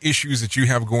some of the issues that you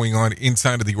have going on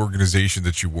inside of the organization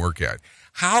that you work at,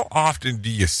 how often do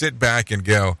you sit back and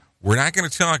go, We're not going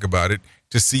to talk about it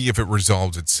to see if it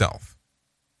resolves itself.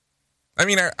 I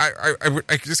mean,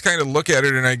 I just kind of look at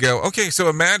it and I go, okay, so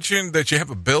imagine that you have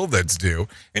a bill that's due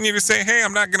and you just say, hey,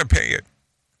 I'm not going to pay it.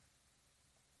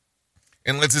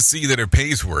 And let's just see that it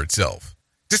pays for itself.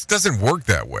 This doesn't work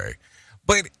that way.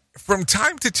 But from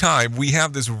time to time, we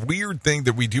have this weird thing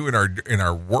that we do in our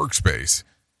workspace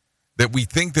that we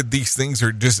think that these things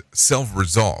are just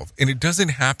self-resolve, and it doesn't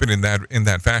happen in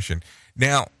that fashion.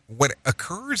 Now, what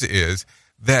occurs is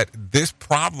that this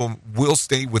problem will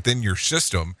stay within your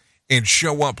system and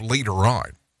show up later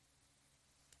on.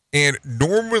 And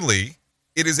normally,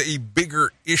 it is a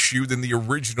bigger issue than the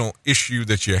original issue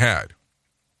that you had.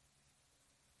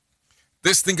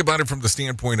 Think about it from the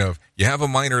standpoint of you have a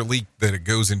minor leak that it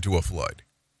goes into a flood.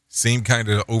 Same kind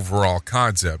of overall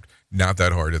concept, not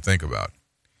that hard to think about.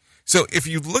 So if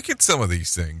you look at some of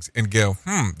these things and go,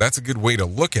 that's a good way to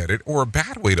look at it or a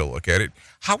bad way to look at it,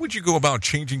 how would you go about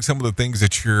changing some of the things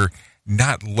that you're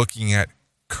not looking at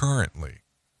currently?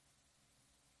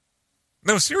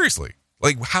 No, seriously.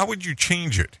 Like, how would you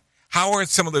change it? How are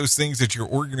some of those things that your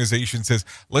organization says,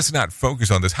 let's not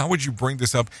focus on this? How would you bring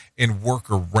this up and work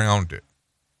around it?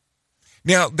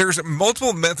 Now, there's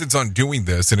multiple methods on doing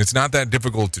this, and it's not that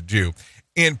difficult to do.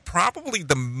 And probably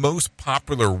the most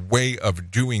popular way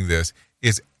of doing this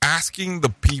is asking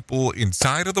the people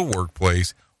inside of the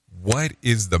workplace what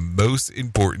is the most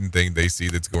important thing they see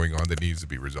that's going on that needs to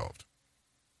be resolved.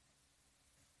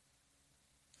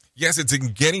 Yes, it's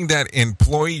in getting that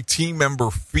employee team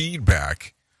member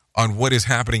feedback on what is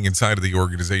happening inside of the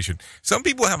organization. Some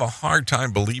people have a hard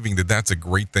time believing that that's a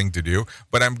great thing to do,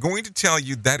 but I'm going to tell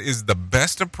you that is the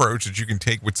best approach that you can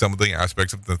take with some of the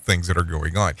aspects of the things that are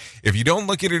going on. If you don't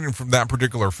look at it from that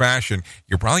particular fashion,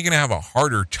 you're probably going to have a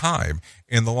harder time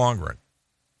in the long run.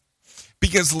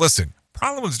 Because listen,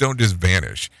 problems don't just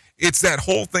vanish. It's that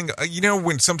whole thing,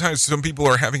 when sometimes some people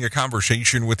are having a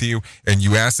conversation with you and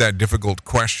you ask that difficult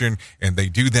question and they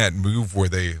do that move where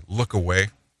they look away.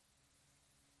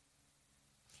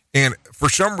 And for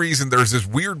some reason, there's this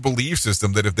weird belief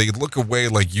system that if they look away,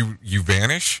 like you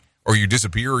vanish or you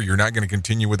disappear or you're not going to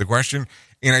continue with the question.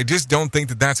 And I just don't think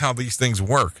that that's how these things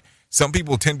work. Some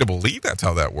people tend to believe that's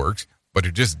how that works, but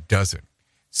it just doesn't.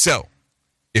 So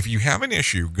if you have an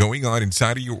issue going on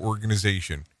inside of your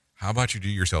organization, how about you do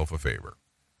yourself a favor?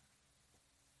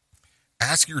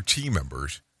 Ask your team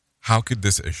members, how could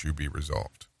this issue be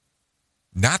resolved?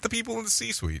 Not the people in the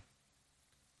C-suite.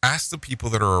 Ask the people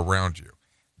that are around you.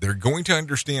 They're going to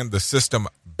understand the system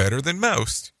better than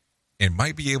most and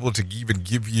might be able to even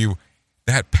give you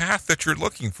that path that you're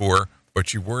looking for,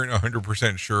 but you weren't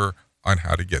 100% sure on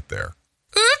how to get there.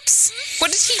 Oops! What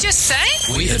did he just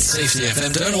say? We at Safety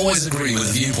FM don't always agree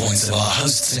with the viewpoints of our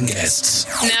hosts and guests.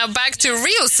 Now back to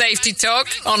real safety talk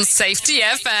on Safety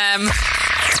FM.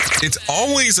 It's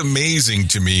always amazing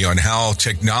to me on how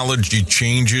technology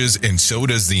changes, and so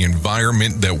does the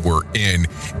environment that we're in.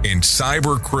 And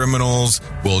cyber criminals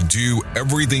will do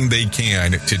everything they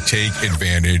can to take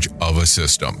advantage of a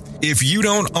system. If you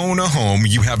don't own a home,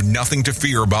 you have nothing to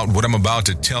fear about what I'm about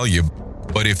to tell you.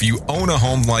 But if you own a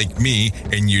home like me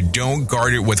and you don't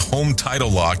guard it with home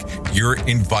title lock, you're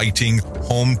inviting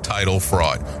home title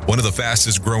fraud. One of the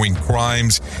fastest growing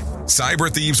crimes.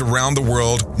 Cyber thieves around the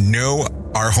world know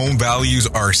our home values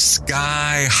are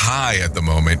sky high at the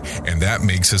moment, and that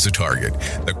makes us a target.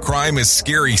 The crime is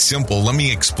scary simple. Let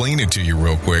me explain it to you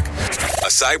real quick. A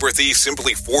cyber thief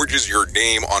simply forges your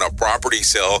name on a property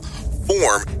sale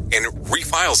form and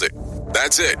refiles it.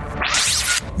 That's it.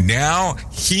 Now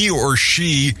he or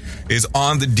she is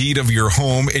on the deed of your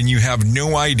home and you have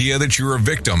no idea that you're a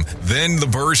victim. Then the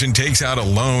person takes out a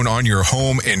loan on your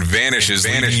home and vanishes,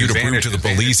 leaving you to prove to the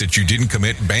police that you didn't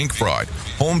commit bank fraud.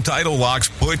 Home Title Locks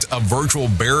puts a virtual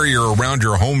barrier around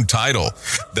your home title.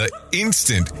 The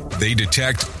instant they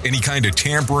detect any kind of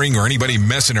tampering or anybody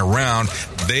messing around,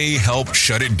 they help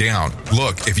shut it down.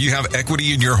 Look, if you have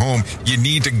equity in your home, you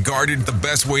need to guard it the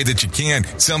best way that you can.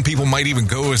 Some people might even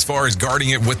go as far as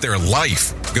guarding it with their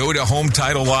life. Go to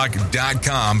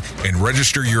HometitleLock.com and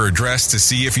register your address to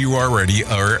see if you already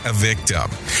are a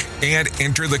victim. And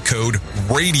enter the code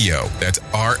RADIO. That's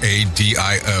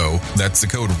RADIO. That's the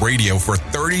code RADIO for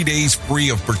 30 days free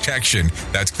of protection.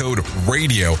 That's code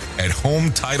RADIO at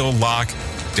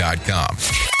HometitleLock.com.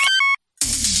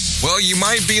 Well, you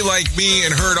might be like me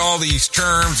and heard all these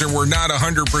terms and were not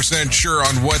 100% sure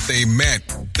on what they meant.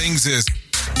 Things is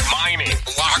mining,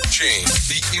 blockchain,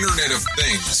 the Internet of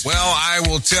Things. Well, I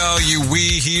will tell you, we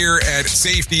here at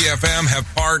Safety FM have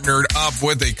partnered up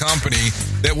with a company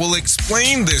that will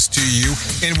explain this to you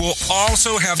and will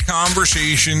also have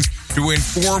conversations to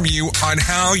inform you on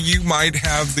how you might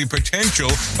have the potential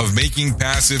of making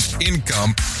passive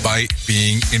income by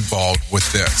being involved with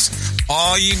this.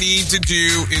 All you need to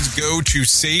do is go to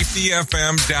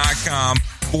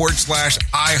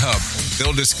safetyfm.com/iHub.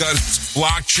 They'll discuss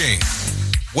blockchain.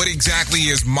 What exactly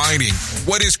is mining?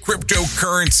 What is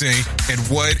cryptocurrency? And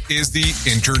what is the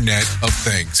Internet of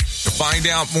Things? To find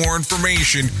out more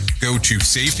information, go to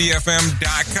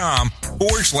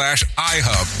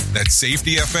safetyfm.com/iHub. That's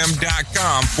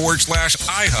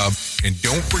safetyfm.com/iHub. And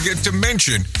don't forget to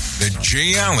mention that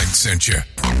Jay Allen sent you.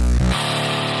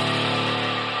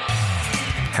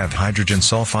 Have hydrogen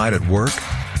sulfide at work?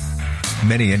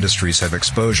 Many industries have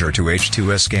exposure to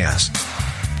H2S gas.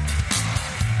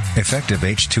 Effective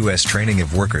H2S training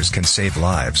of workers can save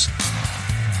lives.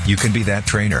 You can be that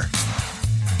trainer.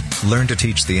 Learn to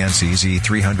teach the NCZ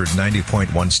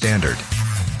 390.1 standard.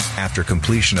 After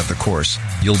completion of the course,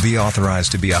 you'll be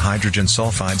authorized to be a hydrogen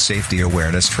sulfide safety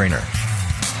awareness trainer.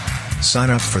 Sign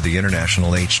up for the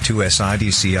International H2S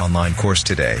IDC online course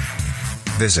today.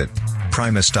 Visit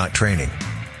primus.training.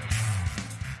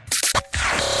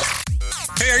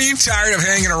 Hey, are you tired of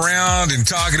hanging around and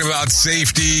talking about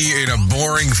safety in a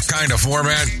boring kind of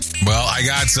format? Well, I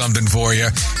got something for you.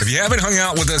 If you haven't hung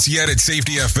out with us yet at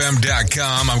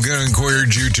safetyfm.com, I'm going to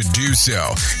encourage you to do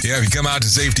so. Yeah, if you come out to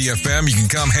Safety FM, you can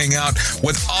come hang out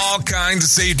with all kinds of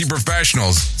safety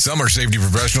professionals. Some are safety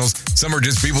professionals, some are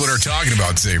just people that are talking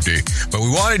about safety. But we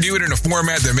want to do it in a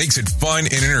format that makes it fun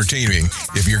and entertaining.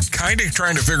 If you're kind of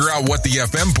trying to figure out what the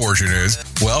FM portion is,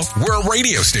 well, we're a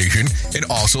radio station and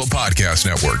also a podcast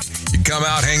network. You can come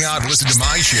out, hang out, listen to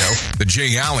my show, The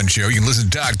Jay Allen Show. You can listen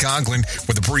to Todd Conklin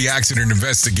with the pre-accident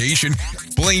investigation,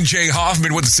 Blaine J.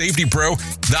 Hoffman with the Safety Pro,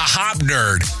 the Hop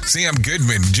Nerd, Sam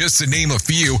Goodman, just to name a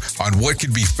few on what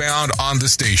could be found on the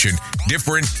station.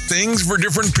 Different things for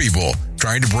different people,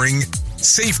 trying to bring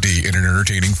safety in an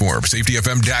entertaining form.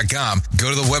 SafetyFM.com. Go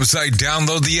to the website,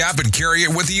 download the app, and carry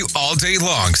it with you all day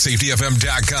long.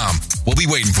 SafetyFM.com. We'll be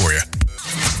waiting for you.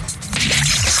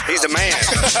 He's the man.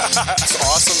 It's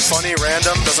awesome, funny,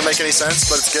 random, doesn't make any sense,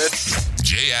 but it's good.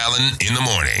 Jay Allen in the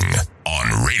morning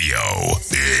on radio.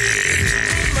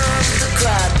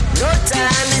 No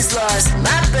time is lost.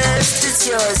 My best is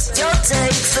yours. Your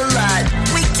takes a lot.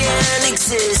 We can't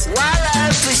exist while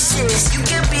I persist. You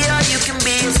can be all you can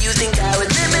be if you think I would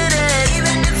limit it.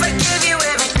 Even if I give you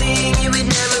everything, it would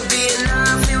never be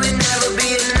enough. It would never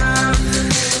be enough.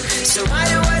 So why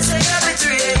do I stay up at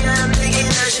 3 a.m. thinking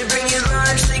I should bring you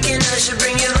lunch? Thinking I should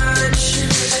bring you lunch.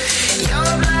 You're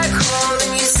a black hole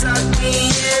and you suck me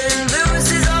in.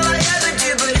 Lose is all I ever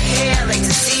do, but hey, I like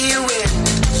to see you win.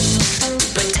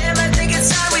 But damn, I think it's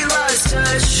time we lost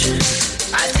touch.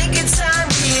 I think it's time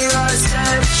we lost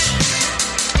touch.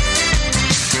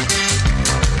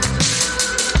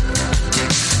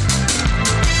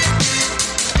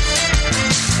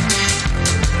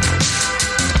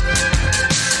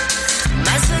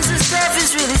 My sense of self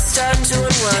is really starting to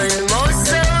unwind. More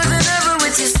so than ever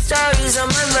with your stories on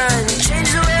my mind.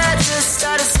 Change the way I just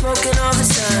started smoking all the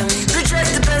time.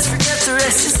 Project the best, forget the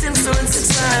rest, just influence the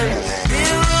time.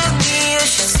 Build me, I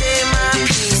should say my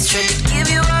piece. Tried to give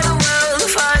you all the world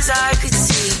as far as I could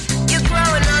see. You're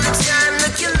growing all the time,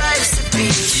 look, your life's a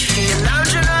beach. You're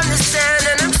lounging on the sand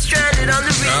and I'm stranded on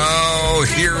the reef. Oh,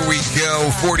 here we go.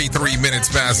 43 minutes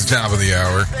past the top of the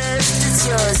hour.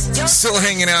 Still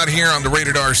hanging out here on the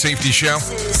Rated R Safety Show.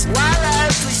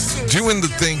 Doing the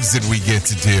things that we get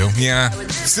to do. Yeah.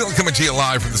 Still coming to you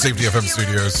live from the Safety FM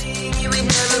studios.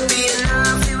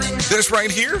 This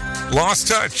right here, Lost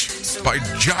Touch by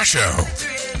Josho.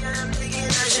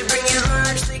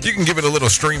 You can give it a little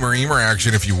streamer-eamer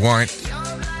action if you want.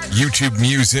 YouTube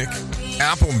Music,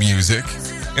 Apple Music,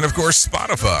 and of course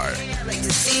Spotify.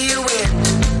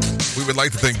 We would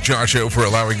like to thank Josho for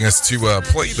allowing us to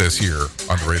play this here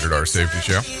on the Rated R Safety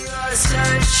Show.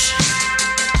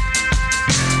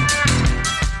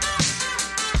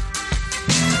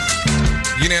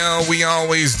 You know, we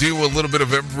always do a little bit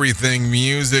of everything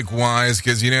music-wise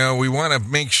because, you know, we want to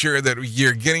make sure that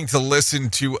you're getting to listen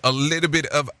to a little bit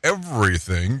of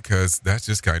everything because that's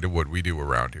just kind of what we do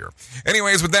around here.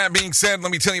 Anyways, with that being said,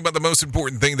 let me tell you about the most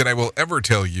important thing that I will ever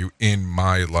tell you in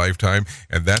my lifetime,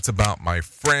 and that's about my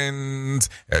friends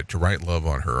at To Write Love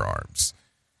on Her Arms.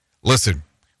 Listen,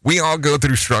 we all go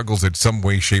through struggles in some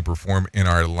way, shape, or form in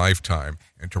our lifetime,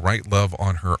 and To Write Love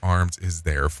on Her Arms is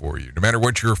there for you. No matter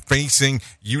what you're facing,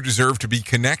 you deserve to be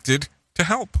connected to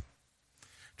help.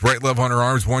 To Write Love on Her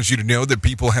Arms wants you to know that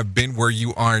people have been where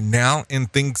you are now,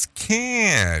 and things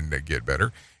can get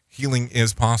better. Healing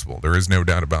is possible. There is no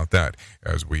doubt about that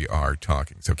as we are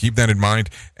talking. So keep that in mind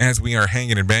as we are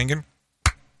hanging and banging.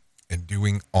 and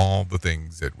doing all the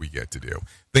things that we get to do.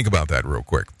 Think about that real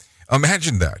quick.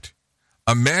 Imagine that.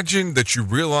 Imagine that you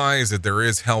realize that there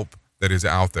is help that is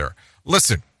out there.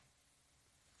 Listen,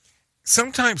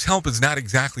 sometimes help is not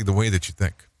exactly the way that you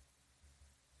think.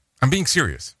 I'm being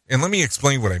serious. And let me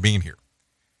explain what I mean here.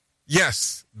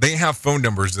 Yes, they have phone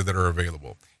numbers that are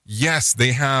available. Yes,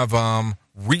 they have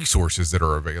resources that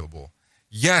are available.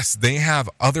 Yes, they have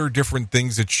other different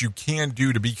things that you can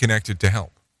do to be connected to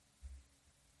help.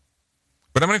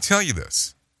 But I'm going to tell you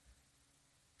this.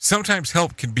 Sometimes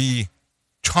help can be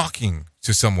talking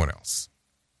to someone else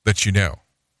that you know,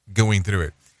 going through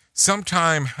it.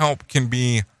 Sometimes help can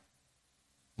be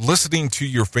listening to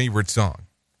your favorite song.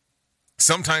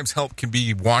 Sometimes help can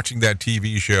be watching that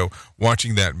TV show,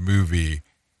 watching that movie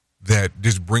that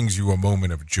just brings you a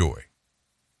moment of joy.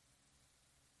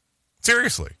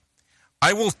 Seriously,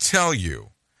 I will tell you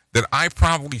that I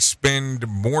probably spend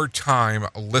more time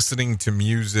listening to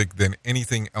music than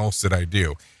anything else that I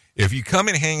do. If you come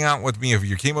and hang out with me, if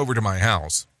you came over to my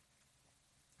house,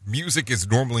 music is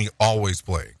normally always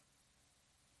playing.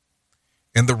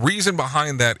 And the reason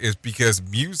behind that is because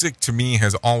music to me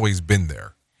has always been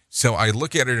there. So I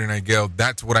look at it and I go,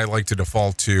 that's what I like to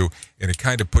default to, and it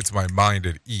kind of puts my mind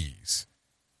at ease.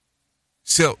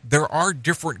 So there are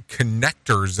different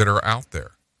connectors that are out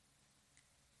there.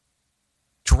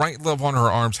 To Write Love on Her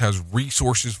Arms has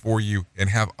resources for you and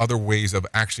have other ways of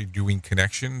actually doing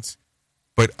connections,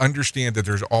 but understand that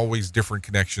there's always different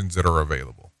connections that are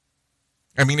available.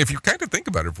 I mean, if you kind of think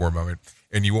about it for a moment,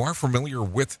 and you are familiar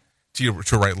with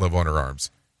To Write Love on Her Arms,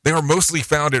 they are mostly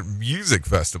found at music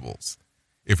festivals,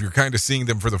 if you're kind of seeing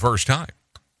them for the first time.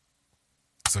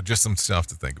 So just some stuff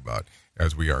to think about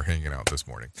as we are hanging out this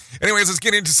morning. Anyways, let's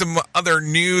get into some other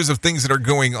news of things that are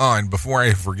going on before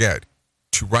I forget.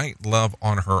 To Write Love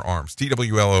on Her Arms,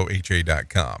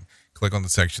 TWLOHA.com. Click on the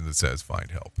section that says Find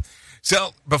Help. So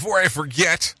before I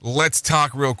forget, let's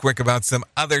talk real quick about some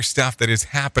other stuff that is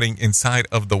happening inside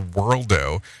of the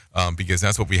worldo, because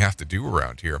that's what we have to do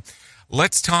around here.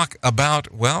 Let's talk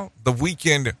about, well, the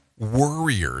weekend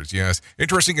warriors. Yes.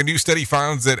 Interesting. A new study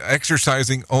finds that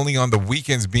exercising only on the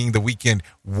weekends, being the weekend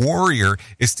warrior,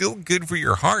 is still good for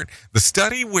your heart. The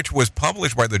study, which was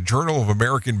published by the Journal of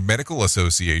American Medical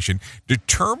Association,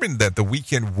 determined that the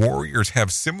weekend warriors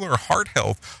have similar heart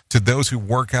health to those who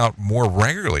work out more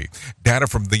regularly. Data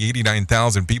from the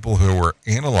 89,000 people who were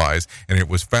analyzed, and it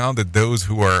was found that those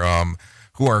who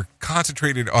are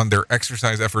concentrated on their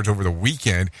exercise efforts over the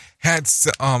weekend had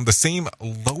the same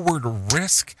lowered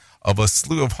risk of a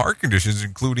slew of heart conditions,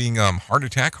 including heart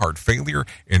attack, heart failure,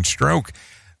 and stroke.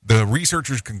 The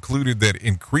researchers concluded that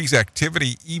increased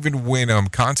activity, even when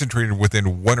concentrated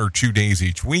within 1 or 2 days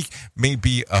each week, may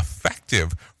be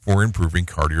effective for improving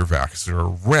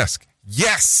cardiovascular risk.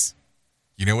 Yes!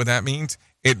 You know what that means?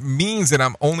 It means that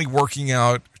I'm only working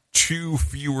out 2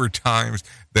 fewer times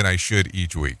than I should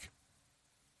each week.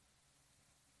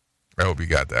 I hope you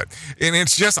got that. And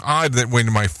it's just odd that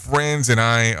when my friends and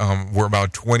I were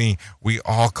about 20, we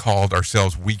all called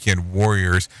ourselves weekend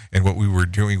warriors, and what we were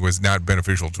doing was not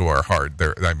beneficial to our heart.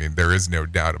 There is no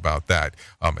doubt about that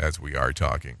as we are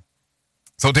talking.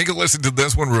 So take a listen to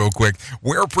this one real quick.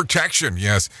 Wear protection.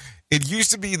 Yes. It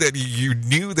used to be that you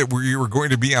knew that you were going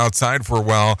to be outside for a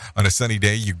while on a sunny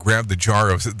day. You grabbed the jar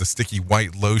of the sticky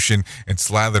white lotion and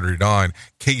slathered it on.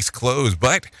 Case closed.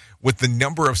 But with the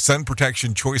number of sun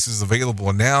protection choices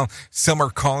available now, some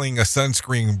are calling a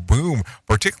sunscreen boom,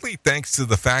 particularly thanks to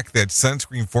the fact that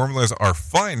sunscreen formulas are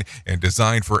fun and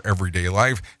designed for everyday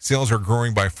life. Sales are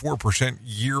growing by 4%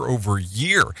 year over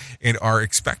year and are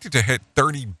expected to hit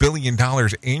 $30 billion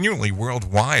annually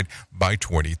worldwide by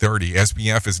 2030.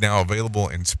 SPF is now available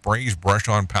in sprays,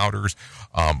 brush-on powders,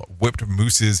 whipped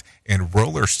mousses, and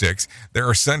roller sticks. There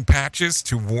are sun patches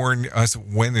to warn us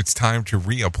when it's time to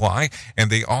reapply,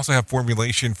 and they also have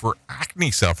formulation for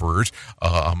acne sufferers,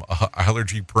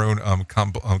 allergy-prone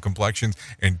complexions,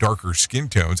 and darker skin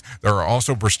tones. There are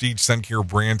also prestige sun care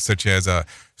brands such as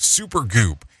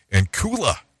Supergoop and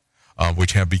Kula,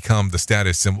 which have become the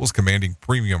status symbols, commanding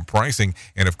premium pricing,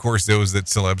 and of course those that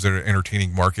celebs are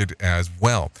entertaining market as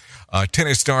well.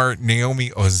 Tennis star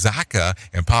Naomi Osaka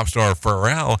and pop star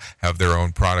Pharrell have their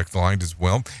own product line as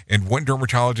well. And one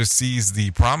dermatologist sees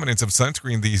the prominence of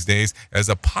sunscreen these days as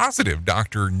a positive.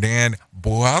 Dr. Nan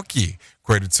Boalki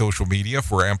credits social media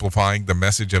for amplifying the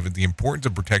message of the importance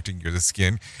of protecting your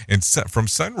skin and from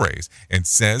sun rays, and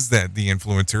says that the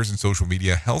influencers and social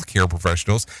media healthcare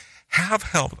professionals have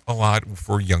helped a lot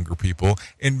for younger people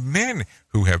and men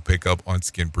who have picked up on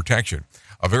skin protection.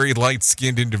 A very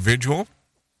light-skinned individual,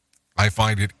 I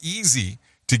find it easy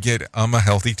to get a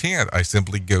healthy tan. I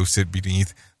simply go sit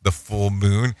beneath the full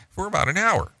moon for about an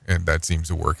hour, and that seems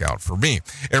to work out for me.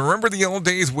 And remember the old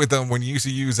days with when you used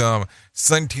to use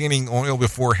sun tanning oil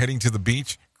before heading to the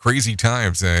beach? Crazy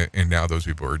times, and now those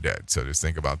people are dead. So just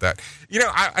think about that.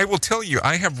 I will tell you,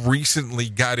 I have recently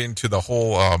got into the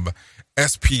whole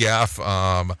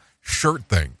SPF shirt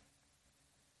thing.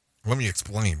 Let me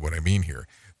explain what I mean here.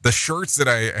 The shirts that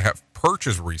I have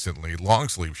purchased recently, long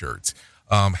sleeve shirts,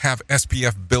 have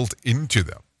SPF built into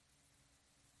them.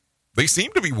 They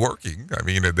seem to be working. I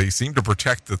mean, they seem to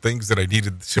protect the things that I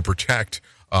needed to protect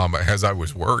as I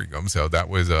was wearing them. So that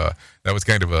was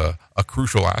kind of a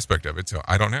crucial aspect of it. So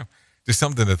I don't know. Just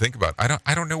something to think about.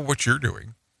 I don't know what you're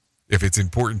doing, if it's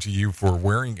important to you for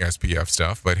wearing SPF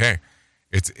stuff. But hey,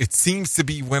 it seems to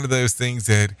be one of those things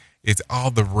that it's all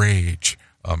the rage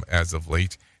as of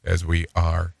late as we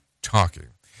are talking.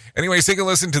 Anyways, take a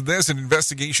listen to this. An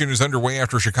investigation is underway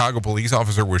after a Chicago police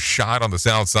officer was shot on the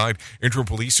South Side. Interim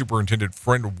Police Superintendent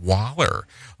Fred Waller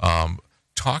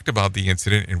talked about the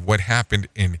incident and what happened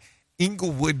in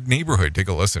Inglewood neighborhood. Take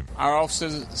a listen. Our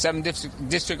officers, 7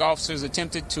 district officers,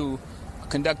 attempted to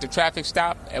conduct a traffic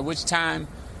stop, at which time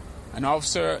an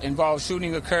officer-involved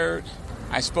shooting occurred.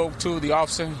 I spoke to the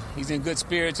officer. He's in good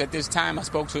spirits at this time. I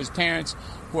spoke to his parents,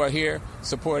 who are here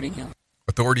supporting him.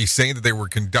 Authorities say that they were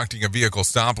conducting a vehicle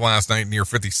stop last night near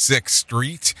 56th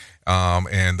Street,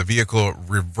 and the vehicle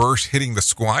reversed, hitting the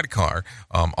squad car.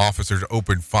 Officers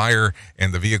opened fire,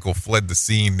 and the vehicle fled the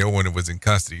scene. No one was in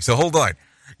custody. So hold on.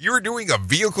 You were doing a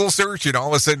vehicle search, and all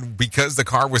of a sudden, because the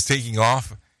car was taking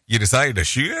off, you decided to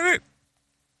shoot at it?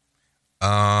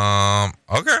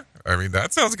 Okay. I mean,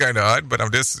 that sounds kind of odd, but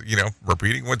I'm just,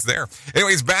 repeating what's there.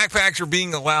 Anyways, backpacks are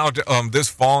being allowed this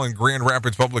fall in Grand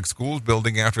Rapids Public Schools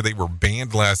building after they were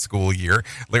banned last school year.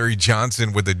 Larry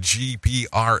Johnson with the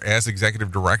GPRS,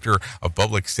 Executive Director of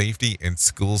Public Safety and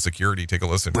School Security. Take a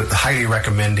listen. We're highly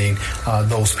recommending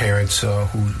those parents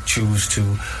who choose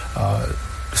to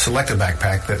select a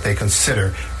backpack that they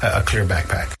consider a clear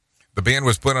backpack. The ban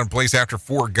was put in place after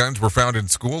 4 guns were found in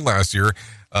school last year.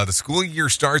 The school year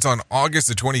starts on August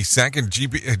the 22nd.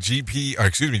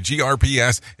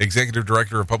 GRPS Executive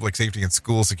Director of Public Safety and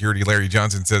School Security Larry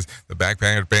Johnson says the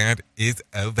backpack ban is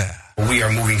over. We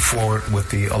are moving forward with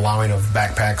the allowing of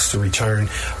backpacks to return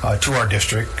to our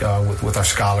district with our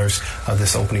scholars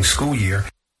this opening school year.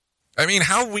 I mean,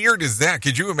 how weird is that?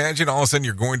 Could you imagine all of a sudden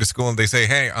you're going to school and they say,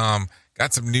 hey,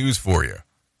 got some news for you.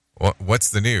 What's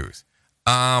the news?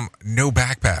 No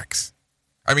backpacks.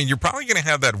 I mean, you're probably going to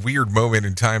have that weird moment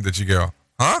in time that you go,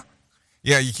 huh?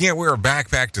 Yeah, you can't wear a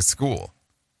backpack to school.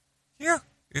 Yeah,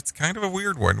 it's kind of a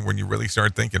weird one when you really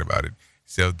start thinking about it.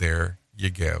 So there you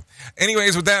go.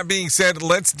 Anyways, with that being said,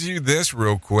 let's do this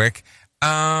real quick.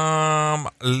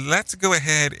 Let's go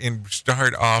ahead and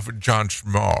start off John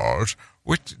Smalls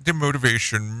with the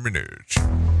Motivation Minute.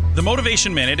 The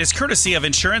Motivation Minute is courtesy of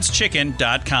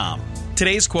InsuranceChicken.com.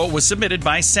 Today's quote was submitted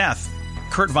by Seth.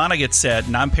 Kurt Vonnegut said,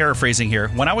 and I'm paraphrasing here,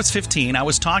 when I was 15, I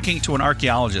was talking to an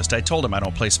archaeologist. I told him I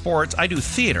don't play sports, I do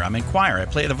theater, I'm in choir, I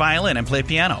play the violin and play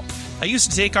piano. I used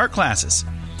to take art classes.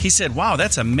 He said, wow,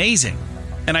 that's amazing.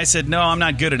 And I said, no, I'm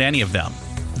not good at any of them.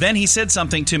 Then he said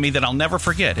something to me that I'll never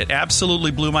forget. It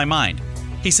absolutely blew my mind.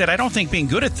 He said, I don't think being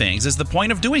good at things is the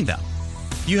point of doing them.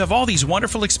 You have all these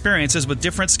wonderful experiences with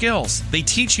different skills. They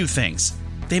teach you things.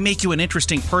 They make you an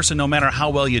interesting person no matter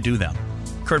how well you do them.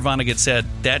 Kurt Vonnegut said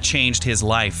that changed his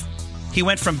life. He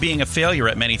went from being a failure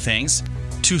at many things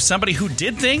to somebody who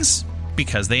did things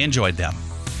because they enjoyed them.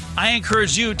 I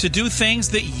encourage you to do things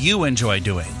that you enjoy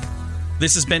doing.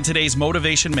 This has been today's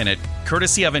Motivation Minute,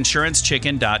 courtesy of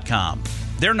InsuranceChicken.com.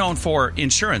 They're known for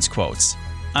insurance quotes.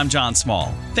 I'm John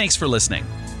Small. Thanks for listening.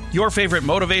 Your favorite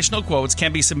motivational quotes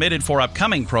can be submitted for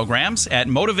upcoming programs at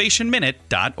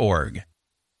motivationminute.org.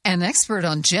 An expert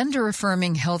on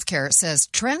gender-affirming healthcare says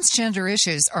transgender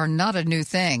issues are not a new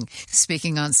thing.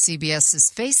 Speaking on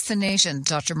CBS's Face the Nation,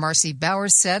 Dr. Marcy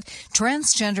Bowers said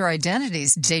transgender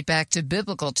identities date back to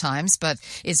biblical times, but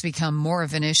it's become more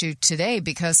of an issue today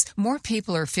because more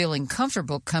people are feeling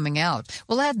comfortable coming out.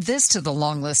 We'll add this to the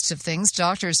long list of things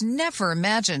doctors never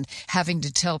imagined having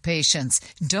to tell patients.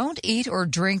 Don't eat or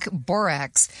drink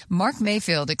borax. Mark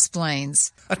Mayfield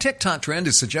explains. A TikTok trend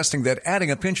is suggesting that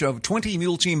adding a pinch of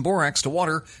 20-mule-team borax to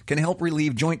water can help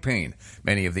relieve joint pain.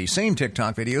 Many of these same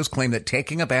TikTok videos claim that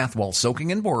taking a bath while soaking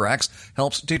in borax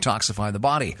helps detoxify the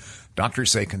body.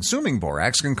 Doctors say consuming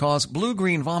borax can cause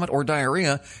blue-green vomit or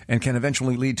diarrhea and can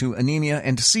eventually lead to anemia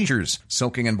and seizures.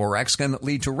 Soaking in borax can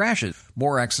lead to rashes.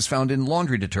 Borax is found in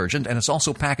laundry detergent and is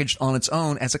also packaged on its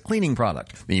own as a cleaning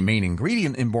product. The main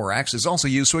ingredient in borax is also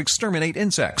used to exterminate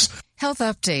insects. Health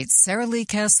Updates, Sarah Lee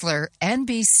Kessler,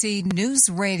 NBC News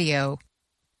Radio.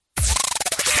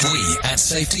 We at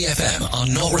Safety FM are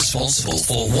not responsible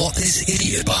for what this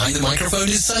idiot behind the microphone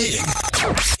is saying.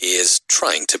 He is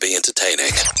trying to be entertaining.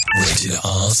 Rated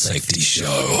R Safety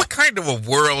Show. What kind of a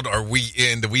world are we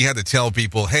in that we had to tell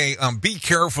people, hey, be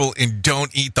careful and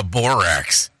don't eat the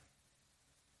borax?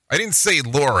 I didn't say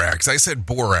Lorax. I said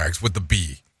borax with the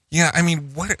B. Yeah, I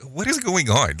mean, what is going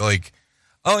on? Like,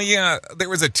 oh, yeah, there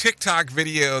was a TikTok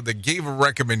video that gave a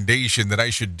recommendation that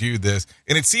I should do this,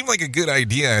 and it seemed like a good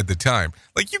idea at the time.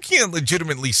 Like, you can't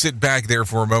legitimately sit back there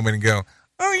for a moment and go,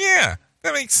 oh, yeah,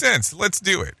 that makes sense. Let's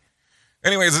do it.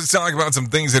 Anyways, let's talk about some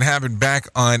things that happened back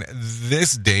on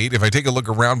this date. If I take a look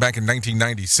around back in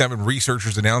 1997,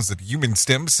 researchers announced that human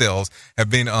stem cells have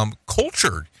been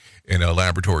cultured in a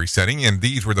laboratory setting, and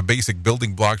these were the basic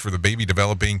building blocks for the baby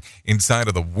developing inside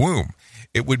of the womb.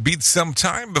 It would be some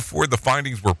time before the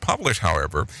findings were published,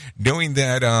 however, knowing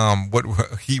that what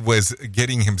he was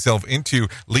getting himself into,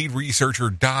 lead researcher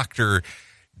Dr.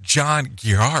 John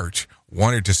Geart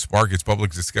wanted to spark its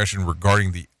public discussion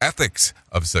regarding the ethics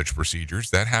of such procedures.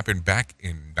 That happened back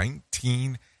in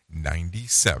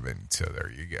 1997. So there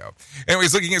you go.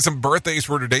 Anyways, looking at some birthdays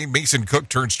for today, Mason Cook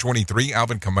turns 23,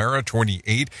 Alvin Kamara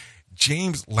 28,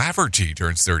 James Laverty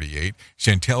turns 38,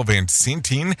 Chantel Van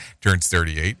Sinteen turns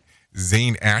 38,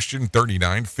 Zane Ashton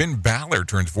 39, Finn Balor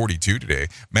turns 42 today,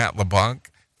 Matt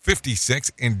LeBlanc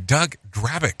 56, and Doug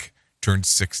Drabick turns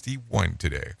 61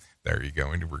 today. There you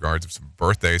go, in regards of some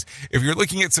birthdays. If you're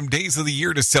looking at some days of the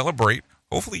year to celebrate,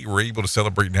 hopefully you were able to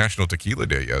celebrate National Tequila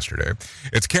Day yesterday.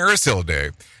 It's Carousel Day,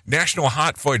 National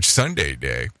Hot Fudge Sundae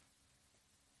Day.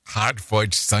 Hot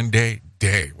Fudge Sundae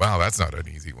Day. Wow, that's not an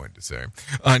easy one to say.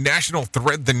 National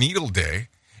Thread the Needle Day,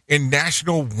 and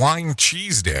National Wine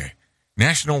Cheese Day.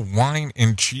 National Wine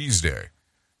and Cheese Day.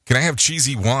 Can I have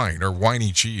cheesy wine or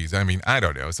winey cheese? I mean, I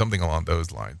don't know. Something along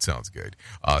those lines sounds good.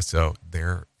 So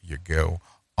there you go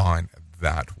on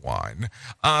that one.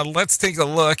 Let's take a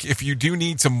look. If you do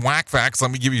need some whack facts,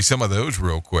 let me give you some of those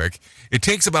real quick. It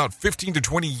takes about 15 to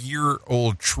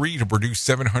 20-year-old tree to produce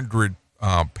 700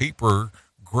 paper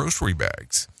grocery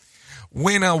bags.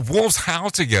 When wolves howl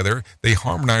together, they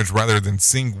harmonize rather than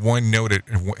sing one note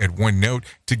at one note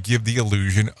to give the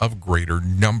illusion of greater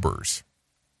numbers.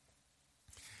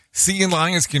 Sea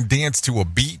lions can dance to a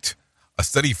beat. A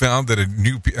study found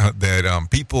that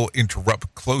people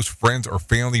interrupt close friends or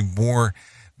family more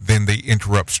than they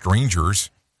interrupt strangers.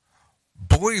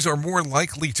 Boys are more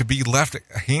likely to be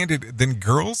left-handed than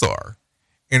girls are.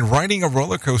 And riding a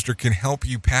roller coaster can help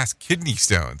you pass kidney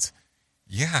stones.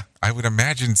 Yeah, I would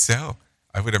imagine so.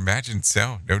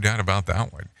 No doubt about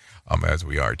that one, as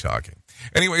we are talking.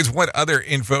 Anyways, what other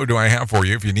info do I have for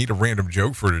you? If you need a random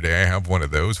joke for today, I have one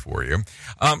of those for you.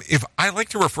 If I like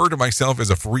to refer to myself as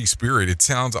a free spirit, it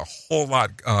sounds a whole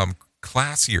lot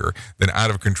classier than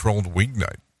out-of-controlled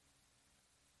wingnut.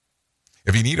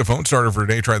 If you need a phone starter for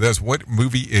today, try this. What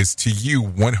movie is to you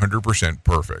 100%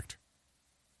 perfect?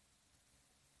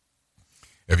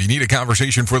 If you need a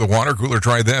conversation for the water cooler,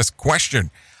 try this.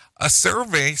 Question. A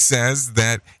survey says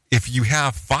that if you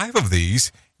have 5 of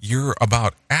these, you're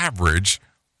about average.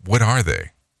 What are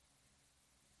they?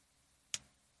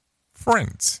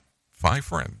 Friends. 5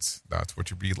 friends. That's what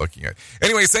you'll be looking at.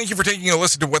 Anyways, thank you for taking a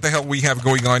listen to what the hell we have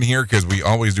going on here, because we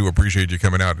always do appreciate you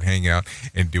coming out and hanging out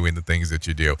and doing the things that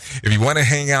you do. If you want to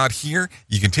hang out here,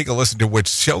 you can take a listen to what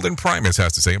Sheldon Primus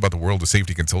has to say about the world of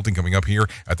safety consulting coming up here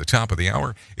at the top of the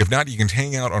hour. If not, you can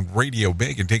hang out on Radio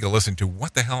Big and take a listen to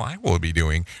what the hell I will be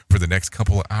doing for the next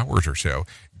couple of hours or so,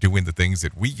 doing the things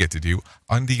that we get to do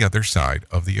on the other side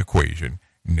of the equation.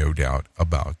 No doubt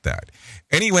about that.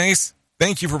 Anyways,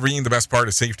 thank you for being the best part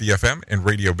of Safety FM and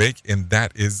Radio Bake, and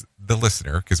that is the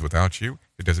listener, because without you,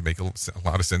 it doesn't make a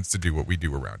lot of sense to do what we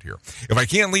do around here. If I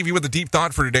can't leave you with a deep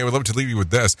thought for today, I would love to leave you with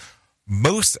this.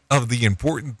 Most of the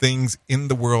important things in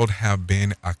the world have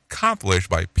been accomplished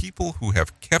by people who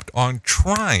have kept on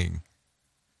trying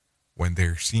when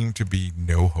there seemed to be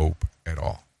no hope at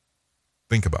all.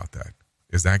 Think about that.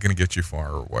 Is that going to get you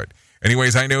far or what?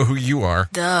 Anyways, I know who you are.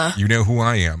 Duh. You know who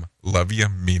I am. Love you,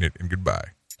 mean it, and goodbye.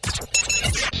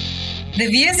 The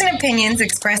views and opinions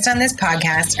expressed on this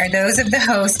podcast are those of the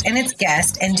host and its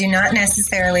guest and do not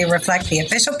necessarily reflect the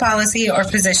official policy or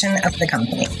position of the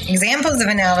company. Examples of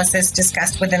analysis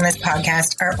discussed within this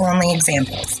podcast are only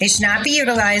examples. They should not be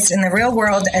utilized in the real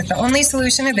world as the only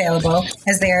solution available,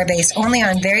 as they are based only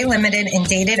on very limited and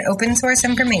dated open source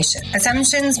information.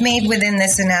 Assumptions made within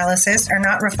this analysis are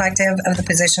not reflective of the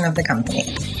position of the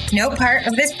company. No part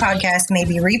of this podcast may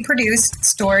be reproduced,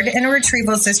 stored in a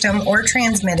retrieval system, or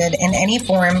transmitted in any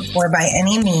form or by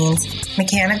any means,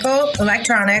 mechanical,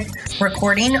 electronic,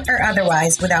 recording, or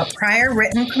otherwise, without prior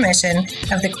written permission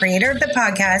of the creator of the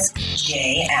podcast,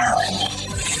 Jay Allen.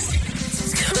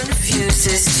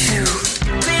 Confuses you.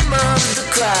 Cream of the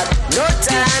crop, no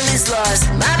time is lost.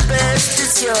 My best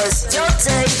is yours.